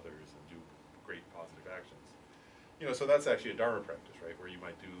help others and do great positive actions. You know, so that's actually a Dharma practice, right? Where you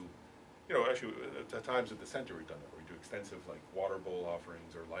might do, you know, actually at times at the center we've done that, where we do extensive like water bowl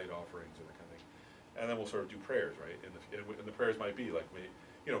offerings or light offerings or that kind of thing. And then we'll sort of do prayers, right? And the prayers might be like,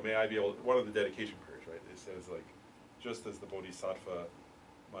 may I be able, one of the dedication prayers, right? It says like, just as the Bodhisattva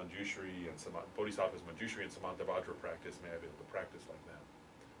Manjushri and Bodhisattva's Manjushri and Samantabhadra practice, may I be able to practice like them,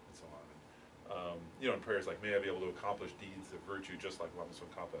 and so on. And, you know, in prayers like, may I be able to accomplish deeds of virtue just like Lama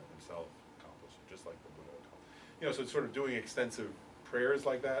Tsongkhapa himself accomplished, just like the Buddha accomplished. You know, so it's sort of doing extensive prayers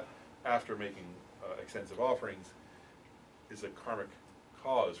like that after making extensive offerings is a karmic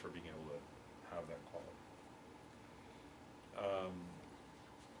cause for being able to have that quality.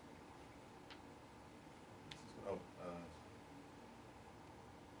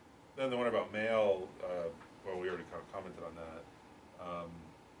 Then the one about male, well, we already kind of commented on that.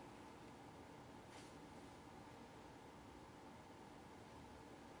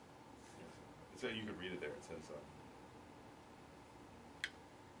 So you could read it there. It says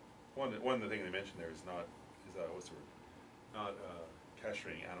one of the things they mentioned there is what's the word? Not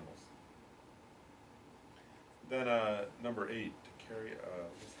castrating animals. Then number 8, to carry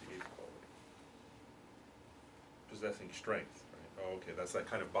what's the 8th quality? Possessing strength. Right? Oh, okay, that's that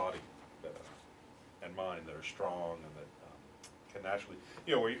kind of body that, and mind that are strong and that can naturally,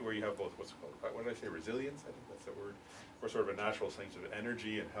 you know, where you have both, what's it called? What did I say? Resilience. I think that's the word. Or sort of a natural sense of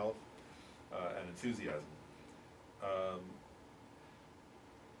energy and health and enthusiasm.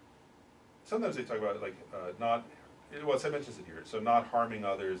 sometimes they talk about like not, well, it mentions it here. So not harming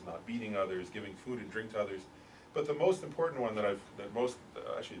others, not beating others, giving food and drink to others. But the most important one that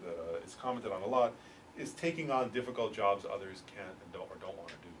is commented on a lot is taking on difficult jobs others can't and don't want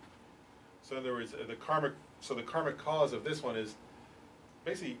to do. So in other words, the karmic cause of this one is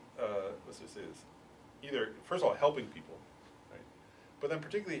basically, let's just say this, either first of all helping people, right? But then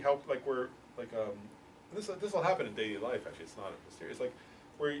particularly help like where like this will happen in daily life. Actually, it's not mysterious. Like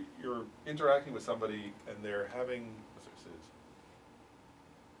where you're interacting with somebody and they're having, what's this is,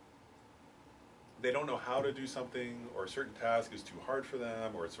 they don't know how to do something, or a certain task is too hard for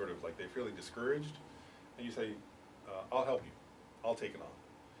them, or it's sort of like they're feeling discouraged, and you say, I'll help you, I'll take it on.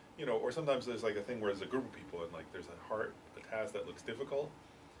 You know, or sometimes there's like a thing where there's a group of people and like there's a task that looks difficult,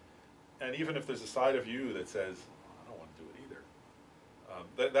 and even if there's a side of you that says, I don't want to do it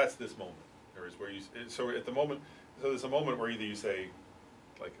either, that's this moment. There is where you, so at the moment, so there's a moment where either you say,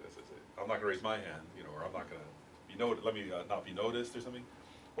 like, I'm not going to raise my hand, you know, or I'm not going to be noticed, let me not be noticed or something.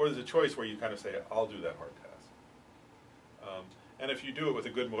 Or there's a choice where you kind of say, I'll do that hard task. And if you do it with a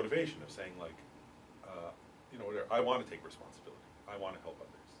good motivation of saying like, you know, whatever, I want to take responsibility, I want to help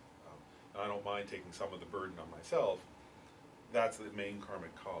others, and I don't mind taking some of the burden on myself, that's the main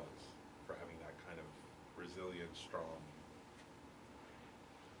karmic cause for having that kind of resilient, strong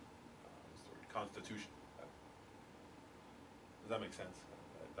constitution. Does that make sense?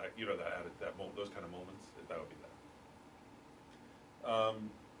 You know, those kind of moments, that would be that.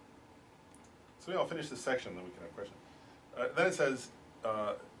 So maybe I'll finish this section, then we can have questions. Then it says,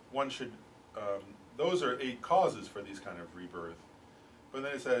 one should, those are 8 causes for these kind of rebirth. But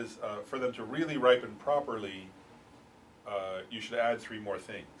then it says, for them to really ripen properly, you should add 3 more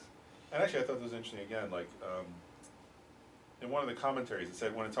things. And actually I thought this was interesting again, like, in one of the commentaries it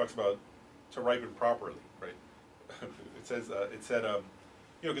said, when it talks about to ripen properly, right? It says,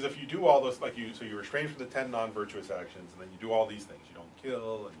 you know, because if you do all those, like so you refrain from the 10 non-virtuous actions, and then you do all these things. You don't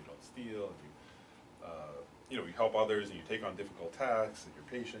kill, and you don't steal, and you know, you help others, and you take on difficult tasks, and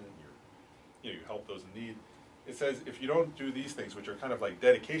you're patient, you help those in need. It says if you don't do these things, which are kind of like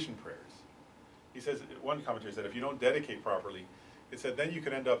dedication prayers, he says, one commentator said, if you don't dedicate properly, it said then you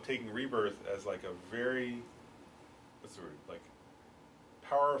could end up taking rebirth as like a very, what's the word, like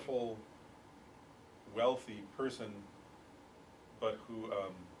powerful, wealthy person, but who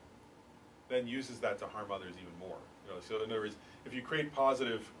then uses that to harm others even more. You know, so in other words, if you create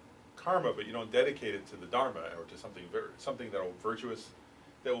positive karma, but you don't dedicate it to the dharma or to something that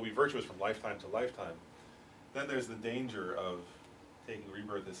will be virtuous from lifetime to lifetime, then there's the danger of taking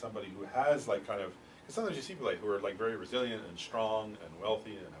rebirth as somebody who has like kind of, because sometimes you see people like who are like very resilient and strong and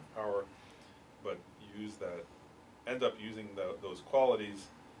wealthy and have power, but end up using those qualities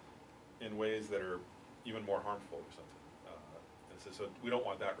in ways that are even more harmful or something. And so we don't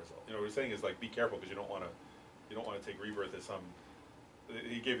want that result. You know, what we're saying is like be careful, because you don't want to take rebirth as some.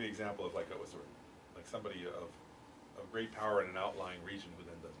 He gave the example of like somebody of great power in an outlying region who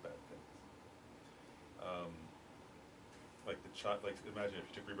then does bad things. Like imagine if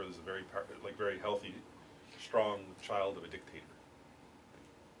you took rebirth as a very healthy, strong child of a dictator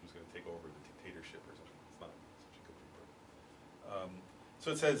who's going to take over the dictatorship or something. It's not such a good rebirth. So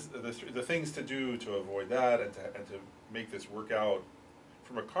it says the things to do to avoid that and to make this work out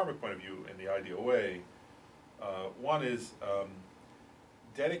from a karmic point of view in the ideal way. One is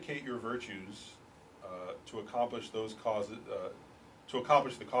dedicate your virtues to accomplish those causes, to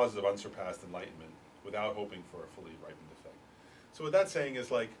accomplish the causes of unsurpassed enlightenment without hoping for a fully ripened effect. So what that's saying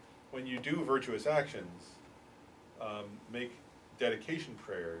is like when you do virtuous actions, make dedication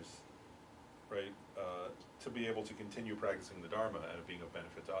prayers, right, to be able to continue practicing the Dharma and being of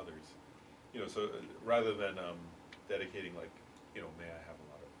benefit to others. You know, so rather than dedicating like, you know, may I have a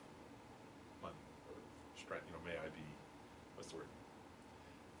lot of money or strength, you know, may I be, what's the word?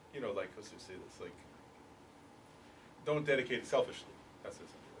 You know, like, let's just say this, like, don't dedicate it selfishly. That's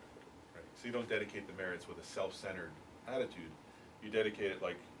essentially what I put it, right? So you don't dedicate the merits with a self-centered attitude. You dedicate it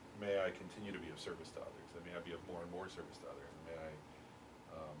like, may I continue to be of service to others, and may I be of more and more service to others, and may I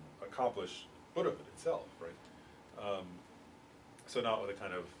accomplish Buddhahood itself, right? So not with a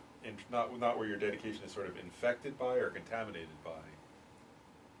kind of, not where your dedication is sort of infected by or contaminated by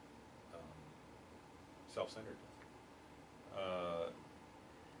self-centeredness.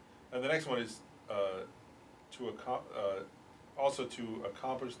 And the next one is also to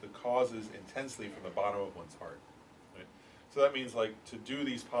accomplish the causes intensely from the bottom of one's heart. Right? So that means like to do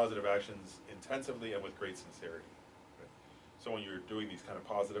these positive actions intensively and with great sincerity. Right? So when you're doing these kind of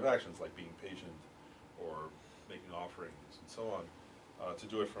positive actions, like being patient or making offerings and so on, to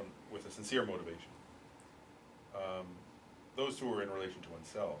do it with a sincere motivation. those two are in relation to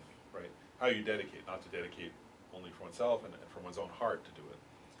oneself, right? How you dedicate, not to dedicate only for oneself and from one's own heart to do it.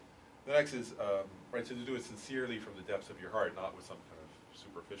 The next is, right, so to do it sincerely from the depths of your heart, not with some kind of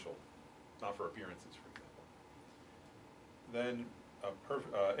superficial, not for appearances, for example. Then,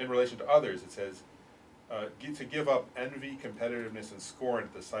 in relation to others, it says, to give up envy, competitiveness, and scorn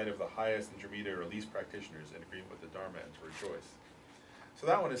at the sight of the highest, intermediate, or least practitioners in agreement with the Dharma, and to rejoice. So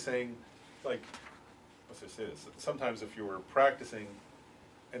that one is saying, like, let's just say this, sometimes if you were practicing,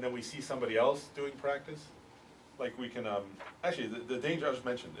 and then we see somebody else doing practice, like we can, actually, the danger I just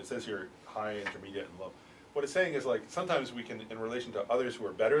mentioned, it says here, high, intermediate, and low. What it's saying is, like, sometimes we can, in relation to others who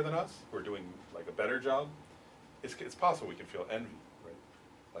are better than us, who are doing, like, a better job, it's possible we can feel envy, right?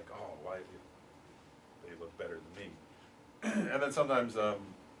 Like, oh, why, they look better than me. And then sometimes,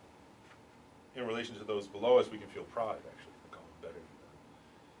 in relation to those below us, we can feel pride, actually, like, oh, I'm better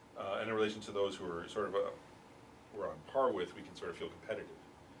than them. And in relation to those who are sort of, we're on par with, we can sort of feel competitive.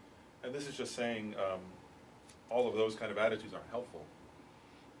 And this is just saying, all of those kind of attitudes aren't helpful.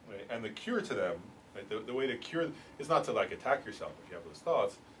 Right? And the cure to them, right, the way to cure is not to, like, attack yourself if you have those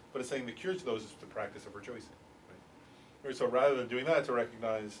thoughts, but it's saying the cure to those is the practice of rejoicing. Right? So rather than doing that, to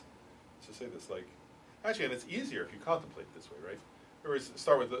recognize, to say this, like, actually, and it's easier if you contemplate this way, right? Or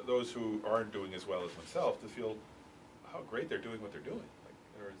start with those who aren't doing as well as oneself, to feel how great they're doing what they're doing.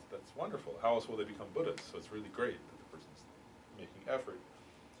 Like, that's wonderful. How else will they become Buddhas? So it's really great that the person's making effort.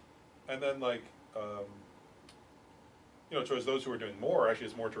 And then, like, towards those who are doing more, actually,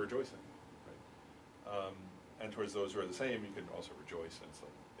 it's more to rejoice in. Right? And towards those who are the same, you can also rejoice, and it's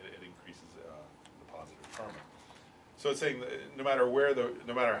like it increases the positive karma. So it's saying that no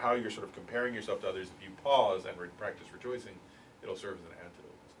matter how you're sort of comparing yourself to others, if you pause and practice rejoicing, it'll serve as an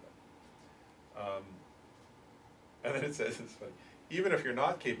antidote to that. And then it says, it's funny, even if you're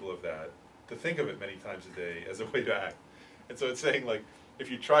not capable of that, to think of it many times a day as a way to act. And so it's saying, like, if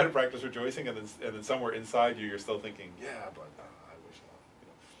you try to practice rejoicing and then somewhere inside you, you're still thinking, yeah, but I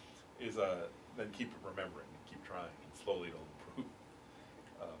wish, then keep remembering and keep trying, and slowly it'll improve.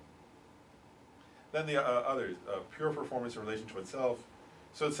 Then the others, pure performance in relation to oneself.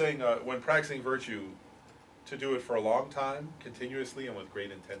 So it's saying when practicing virtue, to do it for a long time, continuously, and with great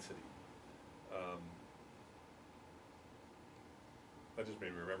intensity. That just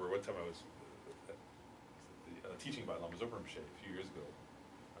made me remember one time I was teaching by Lama Rinpoche a few years ago,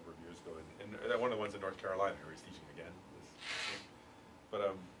 a number of years ago, and one of the ones in North Carolina where he's teaching again.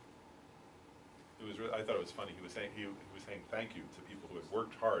 But it was really, I thought it was funny. He was saying thank you to people who had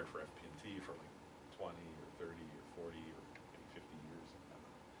worked hard for FPNT for like 20 or 30 or 40 or maybe 50 years.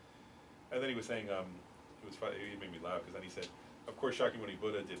 And then he was saying, it was funny, it made me laugh, because then he said, of course Shakyamuni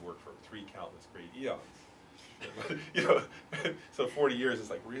Buddha did work for 3 countless great eons. So 40 years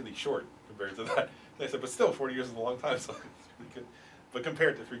is like really short compared to that. And I said, but still 40 years is a long time, so it's really good. But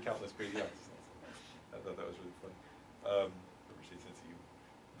compared to 3 countless great eons, I thought that was really funny.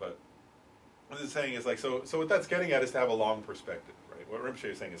 But what this is saying is like, so what that's getting at is to have a long perspective, right? What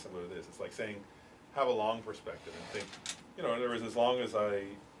Rinpoche is saying is similar to this. It's like saying, have a long perspective and think, in other words, as long as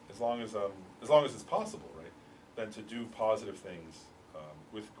it's possible, right? Then to do positive things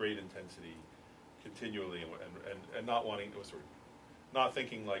with great intensity, continually, and not wanting to sort of, not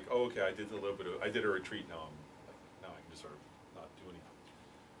thinking like, oh, okay, I did a retreat, now I can just sort of not do anything.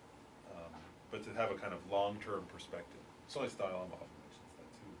 But to have a kind of long-term perspective. So nice style, Lama often mentions that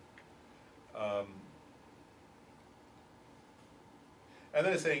too. And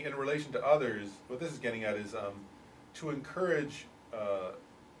then it's saying, in relation to others, what this is getting at is to encourage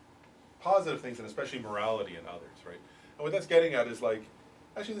positive things, and especially morality in others, right? And what that's getting at is like,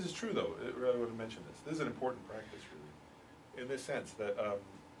 actually this is true though, I really would have mentioned this. This is an important practice really, in this sense that,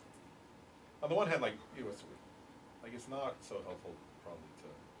 on the one hand, like, it's not so helpful probably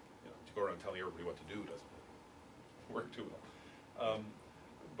to go around telling everybody what to do doesn't work too well.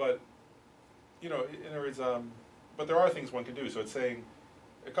 But, in other words, but there are things one can do. So it's saying,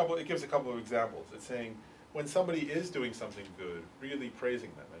 it gives a couple of examples. It's saying, when somebody is doing something good, really praising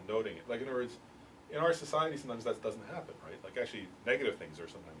them and noting it. Like, in other words, in our society sometimes that doesn't happen, right? Like, actually, negative things are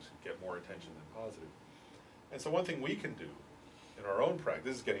sometimes get more attention than positive. And so one thing we can do in our own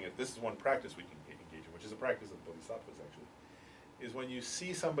practice, this is one practice we can engage in, which is a practice of bodhisattvas actually, is when you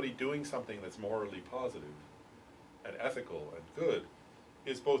see somebody doing something that's morally positive and ethical and good,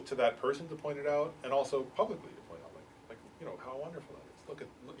 is both to that person to point it out and also publicly to point out, like how wonderful that is. Look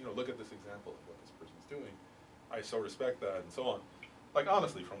at this example of what this person's doing. I so respect that, and so on. Like,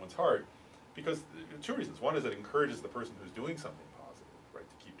 honestly, from one's heart, because 2 reasons. One is it encourages the person who's doing something positive, right,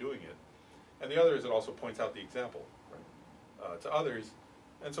 to keep doing it, and the other is it also points out the example, right, to others,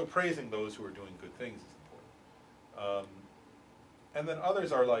 and so praising those who are doing good things is important. And then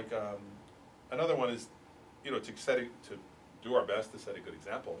others are like, another one is, you know, to do our best to set a good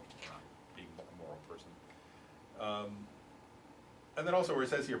example, being a moral person. And then also where it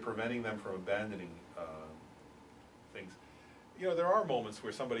says here, preventing them from abandoning things. You know, there are moments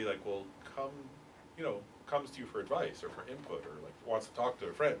where somebody like will come, you know, comes to you for advice or for input, or like wants to talk to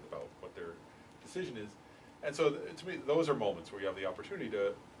a friend about what their decision is. And so to me, those are moments where you have the opportunity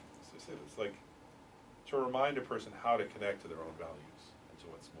to, it's like, to remind a person how to connect to their own values and to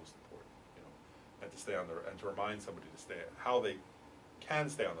what's most important, you know, and to stay on the, and to remind somebody to stay, how they can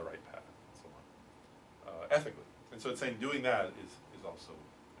stay on the right path and so on, ethically. And so it's saying doing that is also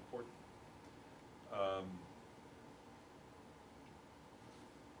important.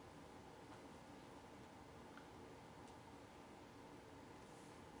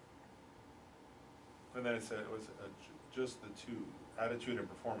 And then it said, it was just the two, attitude and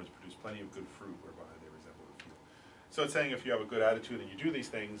performance produce plenty of good fruit whereby they resemble the field. So it's saying if you have a good attitude and you do these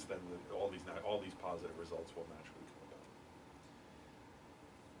things, then all these positive results will naturally come about.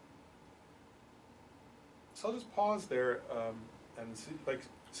 So I'll just pause there and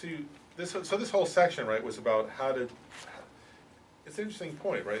see, this whole section, right, was about how to. It's an interesting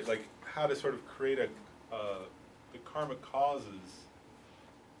point, right? Like how to sort of create the karmic causes.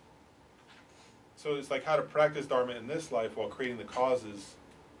 So it's like how to practice Dharma in this life while creating the causes,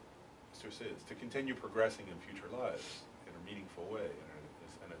 to continue progressing in future lives in a meaningful way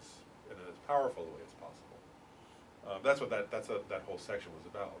and as powerful a way as possible. That's what that whole section was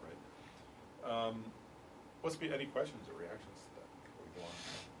about, right? Any questions or reactions to that before we go on?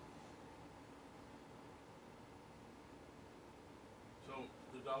 So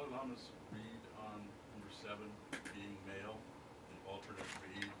the Dalai Lama's read on number 7, being male, the alternate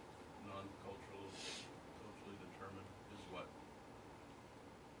read, non-cultural, socially determined, is what?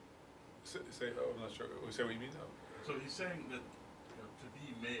 I'm not sure. Say what you mean. So he's saying that, you know, to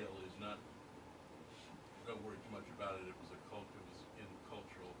be male is not. Don't worry too much about it. It was in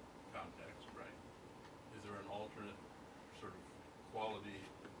cultural context, right? Is there an alternate sort of quality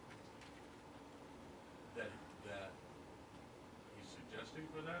that he's suggesting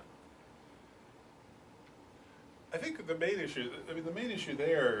for that? I think the main issue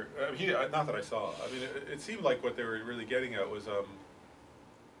there, not that I saw, I mean, it seemed like what they were really getting at was, what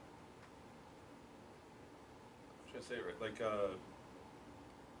should I say, right, like,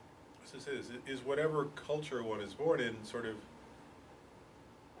 let's say this, is whatever culture one is born in sort of,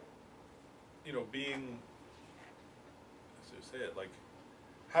 you know, being, let's say it, like,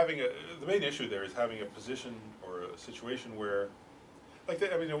 the main issue there is having a position or a situation where, like,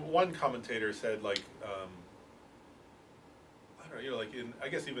 one commentator said, like, you know, like I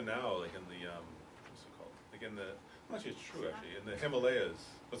guess even now, like in the, what's it called? Like in the, well, actually it's true actually, in the Himalayas.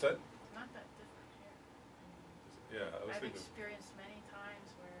 What's that? It's not that different here. Yeah, I was I've thinking. experienced many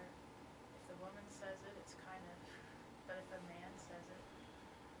times where if the woman says it, it's kind of, but if a man says it,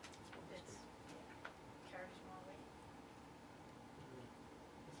 carries more weight.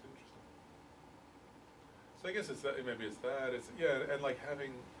 That's interesting. So I guess it's that, maybe it's that, and like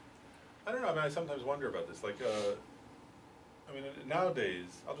having, I don't know, I mean, I sometimes wonder about this, like, I mean,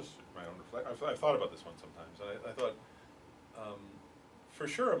 nowadays, I'll just my own reflect. I've thought about this one sometimes, and I thought, for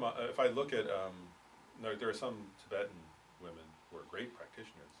sure, if I look at, there are some Tibetan women who are great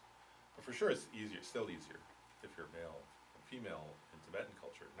practitioners, but for sure it's still easier if you're male and female in Tibetan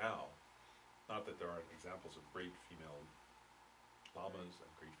culture now. Not that there aren't examples of great female lamas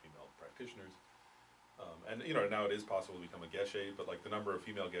and great female practitioners, and you know now it is possible to become a geshe, but like the number of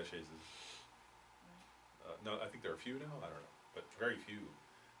female geshes is. No, I think there are a few now. I don't know, but very few.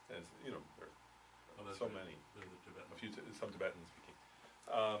 And you know, there are so many. They're the Tibetan. A few, some Tibetan speaking.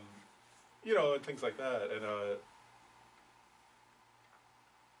 You know, and things like that. And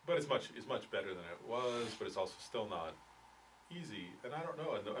but it's much better than it was. But it's also still not easy. And I don't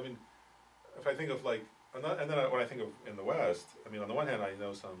know. And I mean, if I think of like, when I think of in the West, I mean, on the one hand, I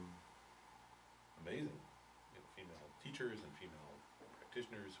know some amazing, you know, female teachers and female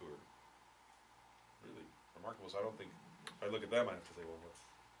practitioners who are really remarkable. So I don't think, if I look at them, I have to say, well,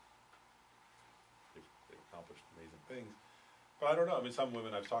 they've accomplished amazing things. But I don't know. I mean, some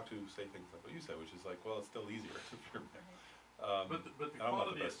women I've talked to say things like what you said, which is like, well, it's still easier if you're male. But the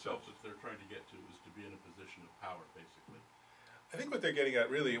quality itself that they're trying to get to is to be in a position of power, basically. I think what they're getting at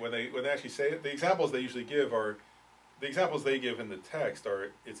really, when they actually say it, the examples they usually give are, the examples they give in the text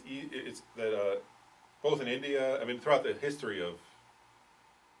are, it's that both in India, I mean, throughout the history of,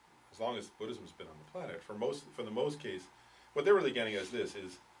 as long as Buddhism's been on the planet, for the most case, what they're really getting at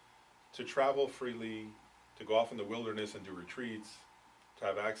is to travel freely, to go off in the wilderness and do retreats, to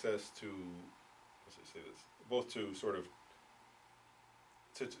have access to should I say this? Both to sort of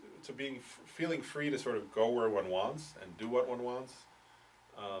to being feeling free to sort of go where one wants and do what one wants,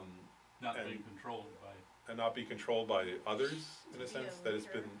 Not and- being controlled by, and not be controlled by others in To a be sense. That it's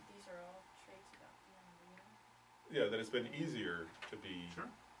leader, been these are all traits about being a leader. that it's been easier to be sure,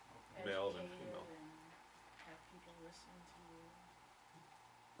 male than Educated female. and have people listen to you.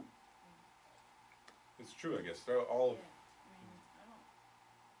 It's true, I guess. They're all Yeah, I mean,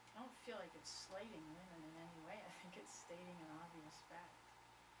 I don't feel like it's slighting women in any way. I think it's stating an obvious fact.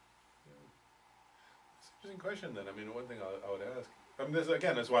 It's an interesting question. Then I mean, one thing I would ask. I mean, this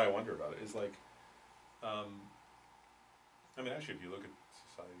again is why I wonder about it. Is like, I mean, actually, if you look at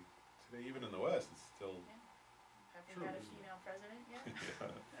society today, even in the West, it's still. Have we True, got a isn't it? female president yet?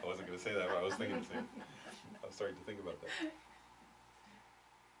 I wasn't going to say that, but I was thinking the same. I was starting to think about that.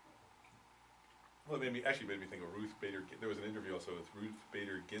 Well, it made me think of Ruth Bader. There was an interview also with Ruth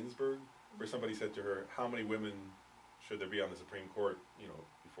Bader Ginsburg, where somebody said to her, "How many women should there be on the Supreme Court,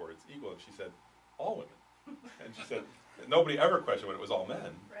 before it's equal?" And she said, "All women." And she said, "Nobody ever questioned when it was all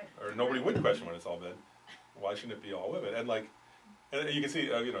men, Right. or nobody would question when it's all men. Why shouldn't it be all women?" And and you can see,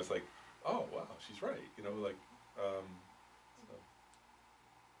 it's like, oh wow, she's right. So,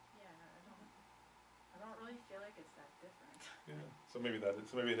 Yeah, I don't really feel like it's that different. yeah. So maybe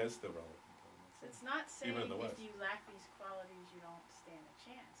it is still relevant. It's not saying Even in the if West. you lack these qualities, you don't stand a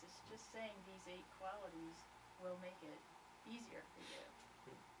chance. It's just saying these 8 qualities will make it easier for you.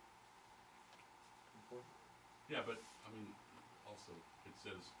 yeah, but, I mean, also, it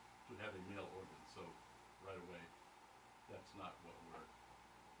says to have a male organ, so right away, that's not what we're,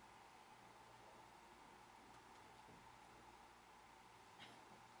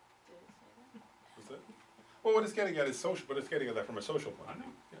 Did it say that? What's that? Well, what it's getting at is social, but it's getting at that from a social point I of know.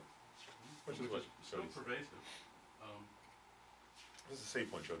 view. Yeah. Which is what so Jody's. pervasive. This is a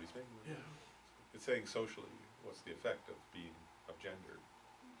safe point Jody's making. Yeah. It's saying socially, what's the effect of being of gender?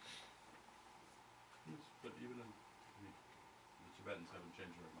 Yes, but even in, the Tibetans haven't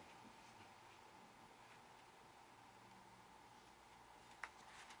changed very much.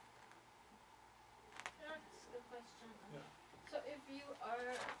 That's a good question. Yeah. So if you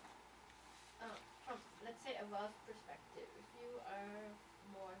are, from, let's say, a wealth perspective, if you are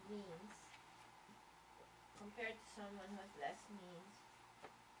more means compared to someone who has less means,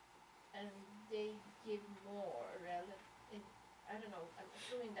 and they give more I don't know, I'm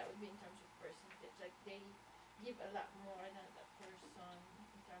assuming that would be in terms of percentage, like they give a lot more than that person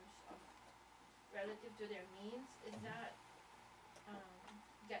in terms of relative to their means, is that,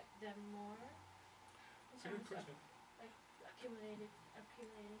 get them more? In It's a good terms of, question. like, accumulating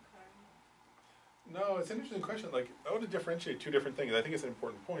karma? No, it's an interesting question. Like, I want to differentiate two different things. I think it's an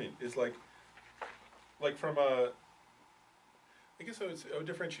important point. Is like from a. I guess I would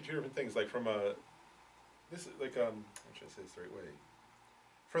differentiate two different things. Like from a. This is like I'm trying to say this the right way.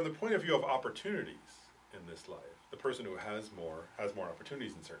 From the point of view of opportunities in this life, the person who has more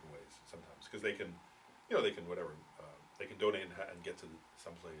opportunities in certain ways sometimes because they can, they can whatever, they can donate and get to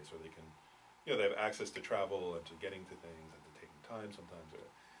some place, or they can, they have access to travel and to getting to things and to taking time sometimes.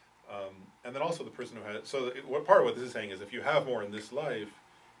 And then also the person who has, what part of what this is saying is if you have more in this life,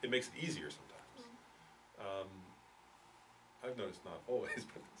 it makes it easier sometimes. I've noticed not always,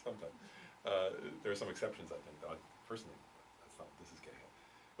 but sometimes. There are some exceptions, I think, though, personally. That's not what this is getting at.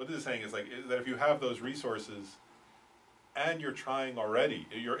 What this is saying is that if you have those resources and you're trying already,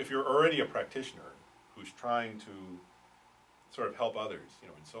 if you're already a practitioner who's trying to sort of help others,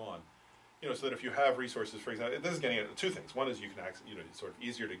 and so on, so that if you have resources, for example, this is getting at 2 things. One is you can access, it's sort of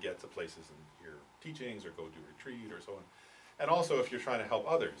easier to get to places and hear teachings or go do retreat or so on. And also if you're trying to help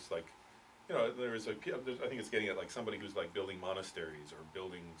others, like, I think it's getting at like somebody who's like building monasteries or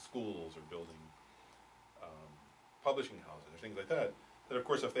building schools or building publishing houses or things like that. That of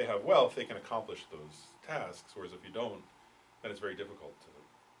course if they have wealth, they can accomplish those tasks, whereas if you don't, then it's very difficult to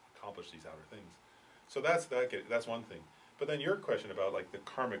accomplish these outer things. So that's one thing. But then your question about like the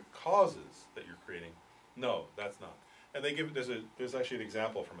karmic causes that you're creating, no, that's not. And they give there's actually an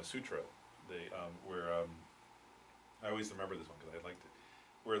example from a sutra, where I always remember this one because I liked it,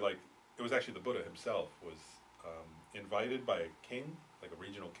 where like it was actually the Buddha himself was invited by a king, like a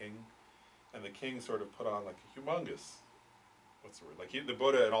regional king, and the king sort of put on like a humongous, what's the word? Like the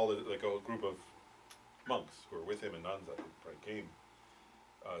Buddha and all the like a group of monks who were with him and nuns, I think, probably came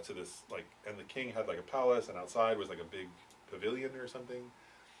to this like, and the king had like a palace, and outside was like a big pavilion or something,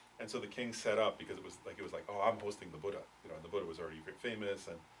 and so the king set up because it was like oh, I'm hosting the Buddha, and the Buddha was already famous,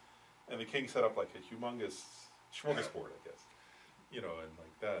 and the king set up like a humongous smorgasbord, I guess, and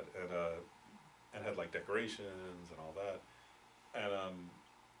like that, and had like decorations and all that,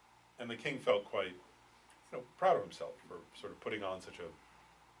 And the king felt quite, proud of himself for sort of putting on such a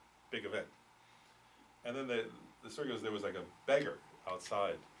big event. And then the story goes, there was like a beggar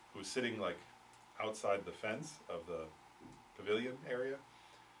outside who was sitting like outside the fence of the pavilion area,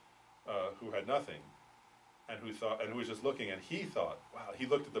 who had nothing, and who was just looking, and he thought, wow, he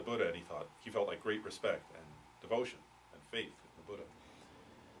looked at the Buddha and he felt like great respect and devotion and faith in the Buddha.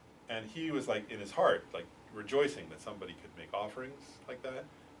 And he was like in his heart, like rejoicing that somebody could make offerings like that,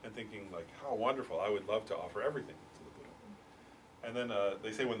 and thinking like, how wonderful, I would love to offer everything to the Buddha. And then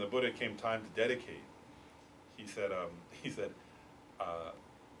they say when the Buddha came time to dedicate, he said,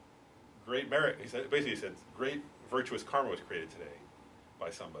 great merit, he said, great virtuous karma was created today by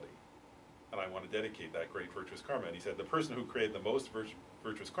somebody, and I want to dedicate that great virtuous karma. And he said, the person who created the most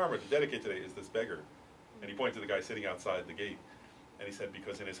virtuous karma to dedicate today is this beggar. And he pointed to the guy sitting outside the gate, and he said,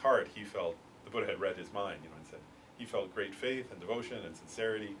 because in his heart he felt, the Buddha had read his mind, and said, he felt great faith and devotion and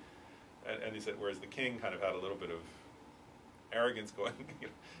sincerity, and he said, whereas the king kind of had a little bit of arrogance going,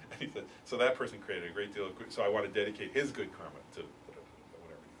 and he said, so that person created a great deal of good, so I want to dedicate his good karma to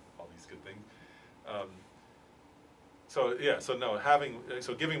whatever, all these good things.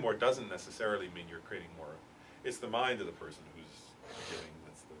 So giving more doesn't necessarily mean you're creating more. It's the mind of the person who's giving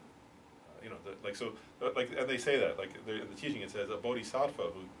that's and they say that, like in the teaching it says a bodhisattva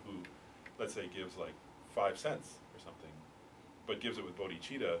who let's say gives like 5 cents or something, but gives it with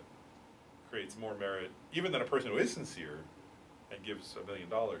bodhicitta, creates more merit even than a person who is sincere and gives $1 million,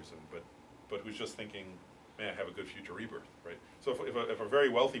 but who's just thinking, may I have a good future rebirth, right? So if a very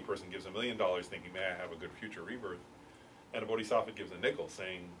wealthy person gives $1 million thinking, may I have a good future rebirth, and a bodhisattva gives a nickel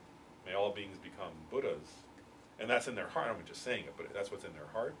saying, may all beings become Buddhas, and that's in their heart, I'm just saying it, but that's what's in their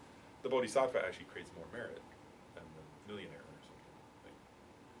heart, the bodhisattva actually creates more merit than the millionaire or something.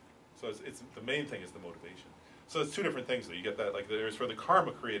 So it's the main thing is the motivation. So it's two different things though. You get that, like there's for the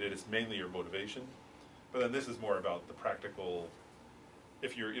karma created, it's mainly your motivation, but then this is more about the practical,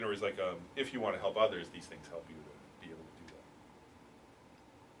 if you're, it's like if you want to help others, these things help you to be able to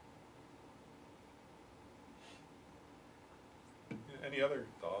do that. Any other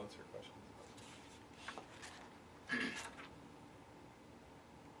thoughts or questions?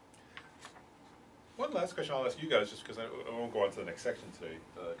 One last question I'll ask you guys, just because I won't go on to the next section today,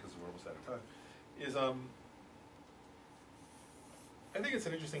 because we're almost out of time, is I think it's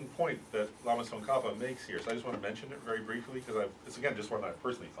an interesting point that Lama Tsongkhapa makes here, so I just want to mention it very briefly, because it's again just one that I've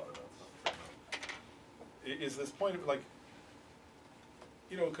personally thought about. Is this point of like,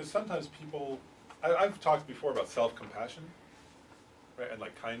 because sometimes people, I've talked before about self-compassion, right, and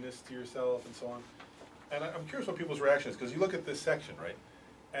like kindness to yourself and so on, and I'm curious what people's reaction is, because you look at this section, right,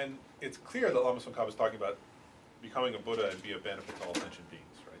 and it's clear that Lama Tsongkhapa is talking about becoming a Buddha and be a benefit to all sentient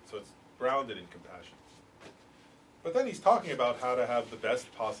beings, right, so it's grounded in compassion. But then he's talking about how to have the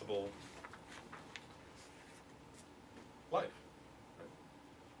best possible life.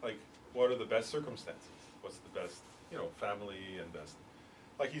 Right? Like, what are the best circumstances? What's the best, family and best.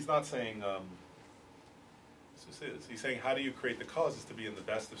 Like, he's not saying, he's saying, how do you create the causes to be in the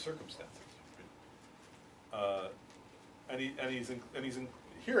best of circumstances?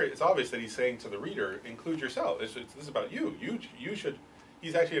 Here it's obvious that he's saying to the reader, include yourself. This is about you. You should.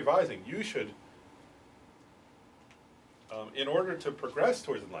 He's actually advising you should. In order to progress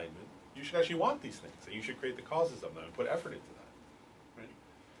towards enlightenment, you should actually want these things, and you should create the causes of them and put effort into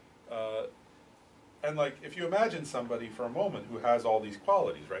that. Right? And like, if you imagine somebody for a moment who has all these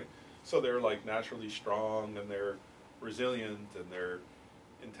qualities, right? So they're like naturally strong, and they're resilient, and they're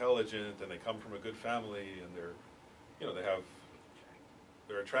intelligent, and they come from a good family, and they're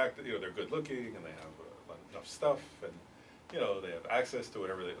attractive, they're good looking, and they have enough stuff, and they have access to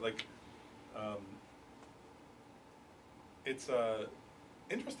whatever they like. It's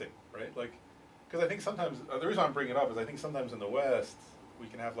interesting, right? Like, because I think sometimes the reason I'm bringing it up is I think sometimes in the West we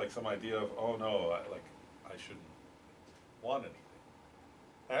can have like some idea of, oh no, I shouldn't want anything.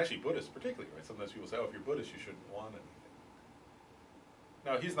 And actually, Buddhists particularly, right? Sometimes people say, oh, if you're Buddhist, you shouldn't want anything.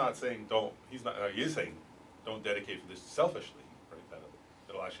 Now he's not saying don't. He's not. He is saying don't dedicate for this selfishly, right?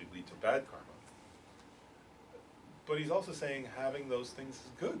 That'll actually lead to bad karma. But he's also saying having those things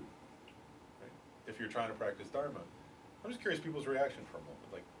is good, right? If you're trying to practice Dharma. I'm just curious people's reaction for a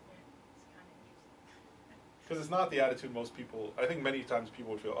moment, like, It's kind of interesting. because it's not the attitude most people. I think many times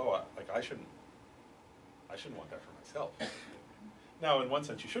people would feel, oh, I shouldn't want that for myself. Now, in one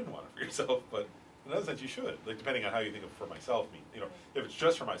sense, you shouldn't want it for yourself, but in another sense, you should. Like, depending on how you think of for myself, if it's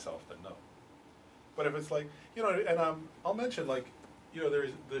just for myself, then no. But if it's like, and I'll mention like,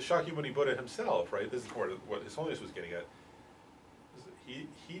 there's the Shakyamuni Buddha himself, right? This is what His Holiness was getting at.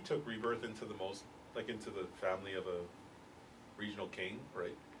 He took rebirth into into the family of a regional king,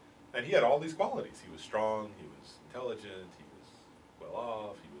 right? And he had all these qualities. He was strong, he was intelligent, he was well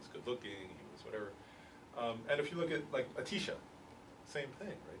off, he was good looking, he was whatever. And if you look at like Atisha, same thing,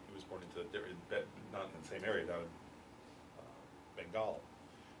 right? He was born into not in the same area, down in Bengal,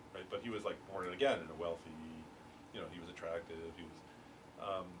 right? But he was like born again in a wealthy, he was attractive. He was,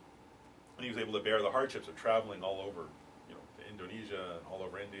 and he was able to bear the hardships of traveling all over, to Indonesia and all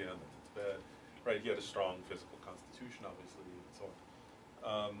over India and to Tibet, right? He had a strong physical constitution, obviously, and so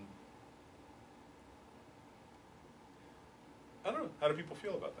on. I don't know. How do people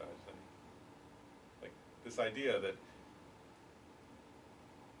feel about that? Like this idea that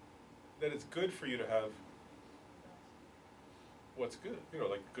it's good for you to have what's good,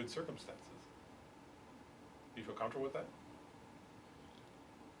 like good circumstances. Do you feel comfortable with that?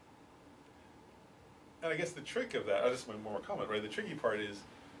 And I guess the trick of that, I'll just make one more comment, right? The tricky part is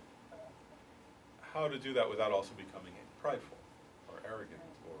how to do that without also becoming prideful or arrogant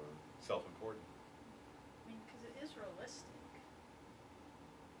or self-important. I mean, because it is realistic.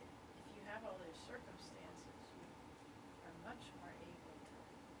 If you have all those circumstances, you are much more able to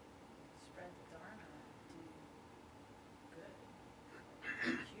spread the Dharma and do good,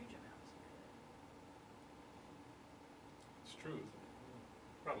 huge amounts of good. It's true.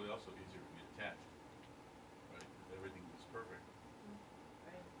 Probably also easier to be attached, right? If everything is perfect,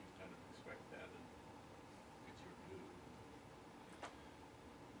 Right. you kind of expect that and it's your due.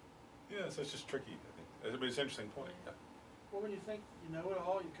 Yeah, so it's just tricky, I think. But it's an interesting point. Yeah. Well, when you think you know it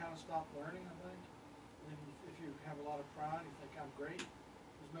all, you kind of stop learning, I think. And if you have a lot of pride, you think I'm great,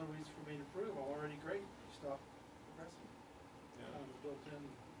 there's no reason for me to prove I'm already great. You stop progressing. Yeah. Kind of a built-in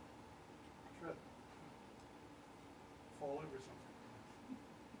trip. Fall over something.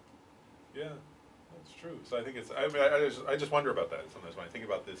 Yeah, that's true. So I think it's. I just wonder about that sometimes when I think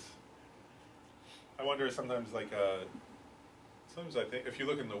about this. I wonder sometimes like. Sometimes I think if you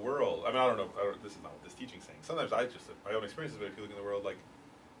look in the world. I mean, I don't know. This is not what this teaching's saying. Sometimes my own experiences. But if you look in the world, like.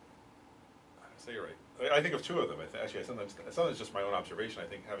 I say you're right. I think of two of them. Actually, sometimes just my own observation. I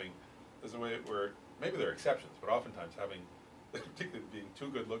think there's a way where maybe there are exceptions, but oftentimes having, particularly being too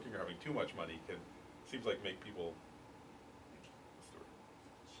good looking or having too much money seems like make people.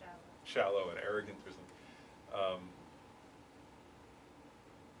 Shallow and arrogant or something.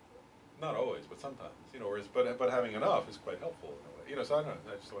 Not always, but sometimes, whereas, but having enough is quite helpful in a way. So I don't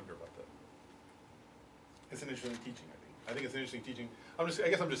know, I just wonder about that. It's an interesting teaching, I think. I think it's an interesting teaching. I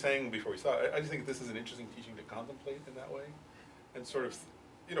guess I'm just saying before we start, I just think this is an interesting teaching to contemplate in that way. And sort of,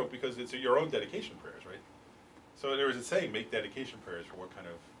 because it's your own dedication prayers, right? So there is a saying, make dedication prayers for what kind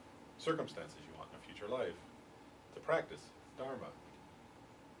of circumstances you want in a future life to practice Dharma.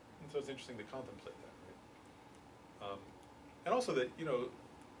 And so it's interesting to contemplate that, right? And also that,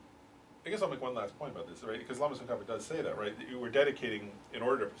 I guess I'll make one last point about this, right? Because Lama Tsongkhapa does say that, right? That you were dedicating, in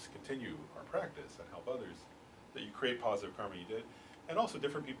order to continue our practice and help others, that you create positive karma, you did. And also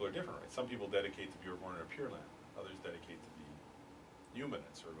different people are different, right? Some people dedicate to be reborn in a pure land. Others dedicate to be human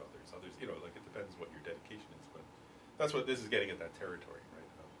and serve others. Others, like it depends what your dedication is. But that's what this is getting at, that territory, right?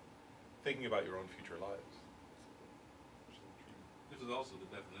 Thinking about your own future lives. This is also the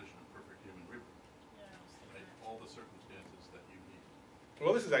definition of perfect human rebirth. Yeah, I was thinking Right? that. All the circumstances that you need.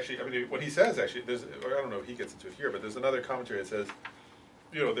 Well, this is actually, I mean, what he says actually, I don't know if he gets into it here, but there's another commentary that says,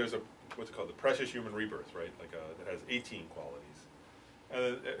 there's what's it called, the precious human rebirth, right? Like that has 18 qualities.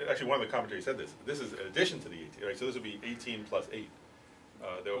 And actually, one of the commentaries said this. This is in addition to the 18, right? So this would be 18 plus 8.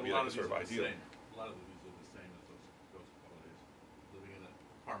 That would be like a sort of ideal. A lot of these are the same as those qualities. Living in a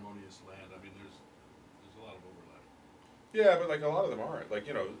harmonious land. I mean, there's a lot of overlap. Yeah, but like a lot of them aren't. Like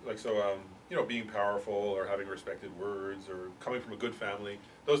being powerful or having respected words or coming from a good family.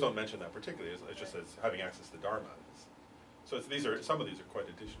 Those don't mention that particularly. It just says having access to Dharma. So some of these are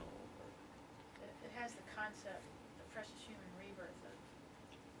quite additional. It has the concept, the precious human rebirth of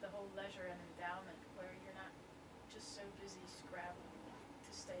the whole leisure and endowment, where you're not just so busy scrabbling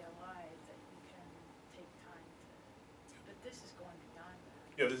to stay alive that you can take time to. But this is going beyond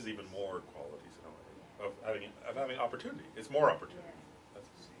that. Yeah, this is even more qualities in a way of having opportunity. It's more opportunity. Yeah. That's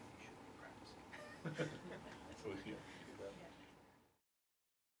Saying you should be practicing. so yeah.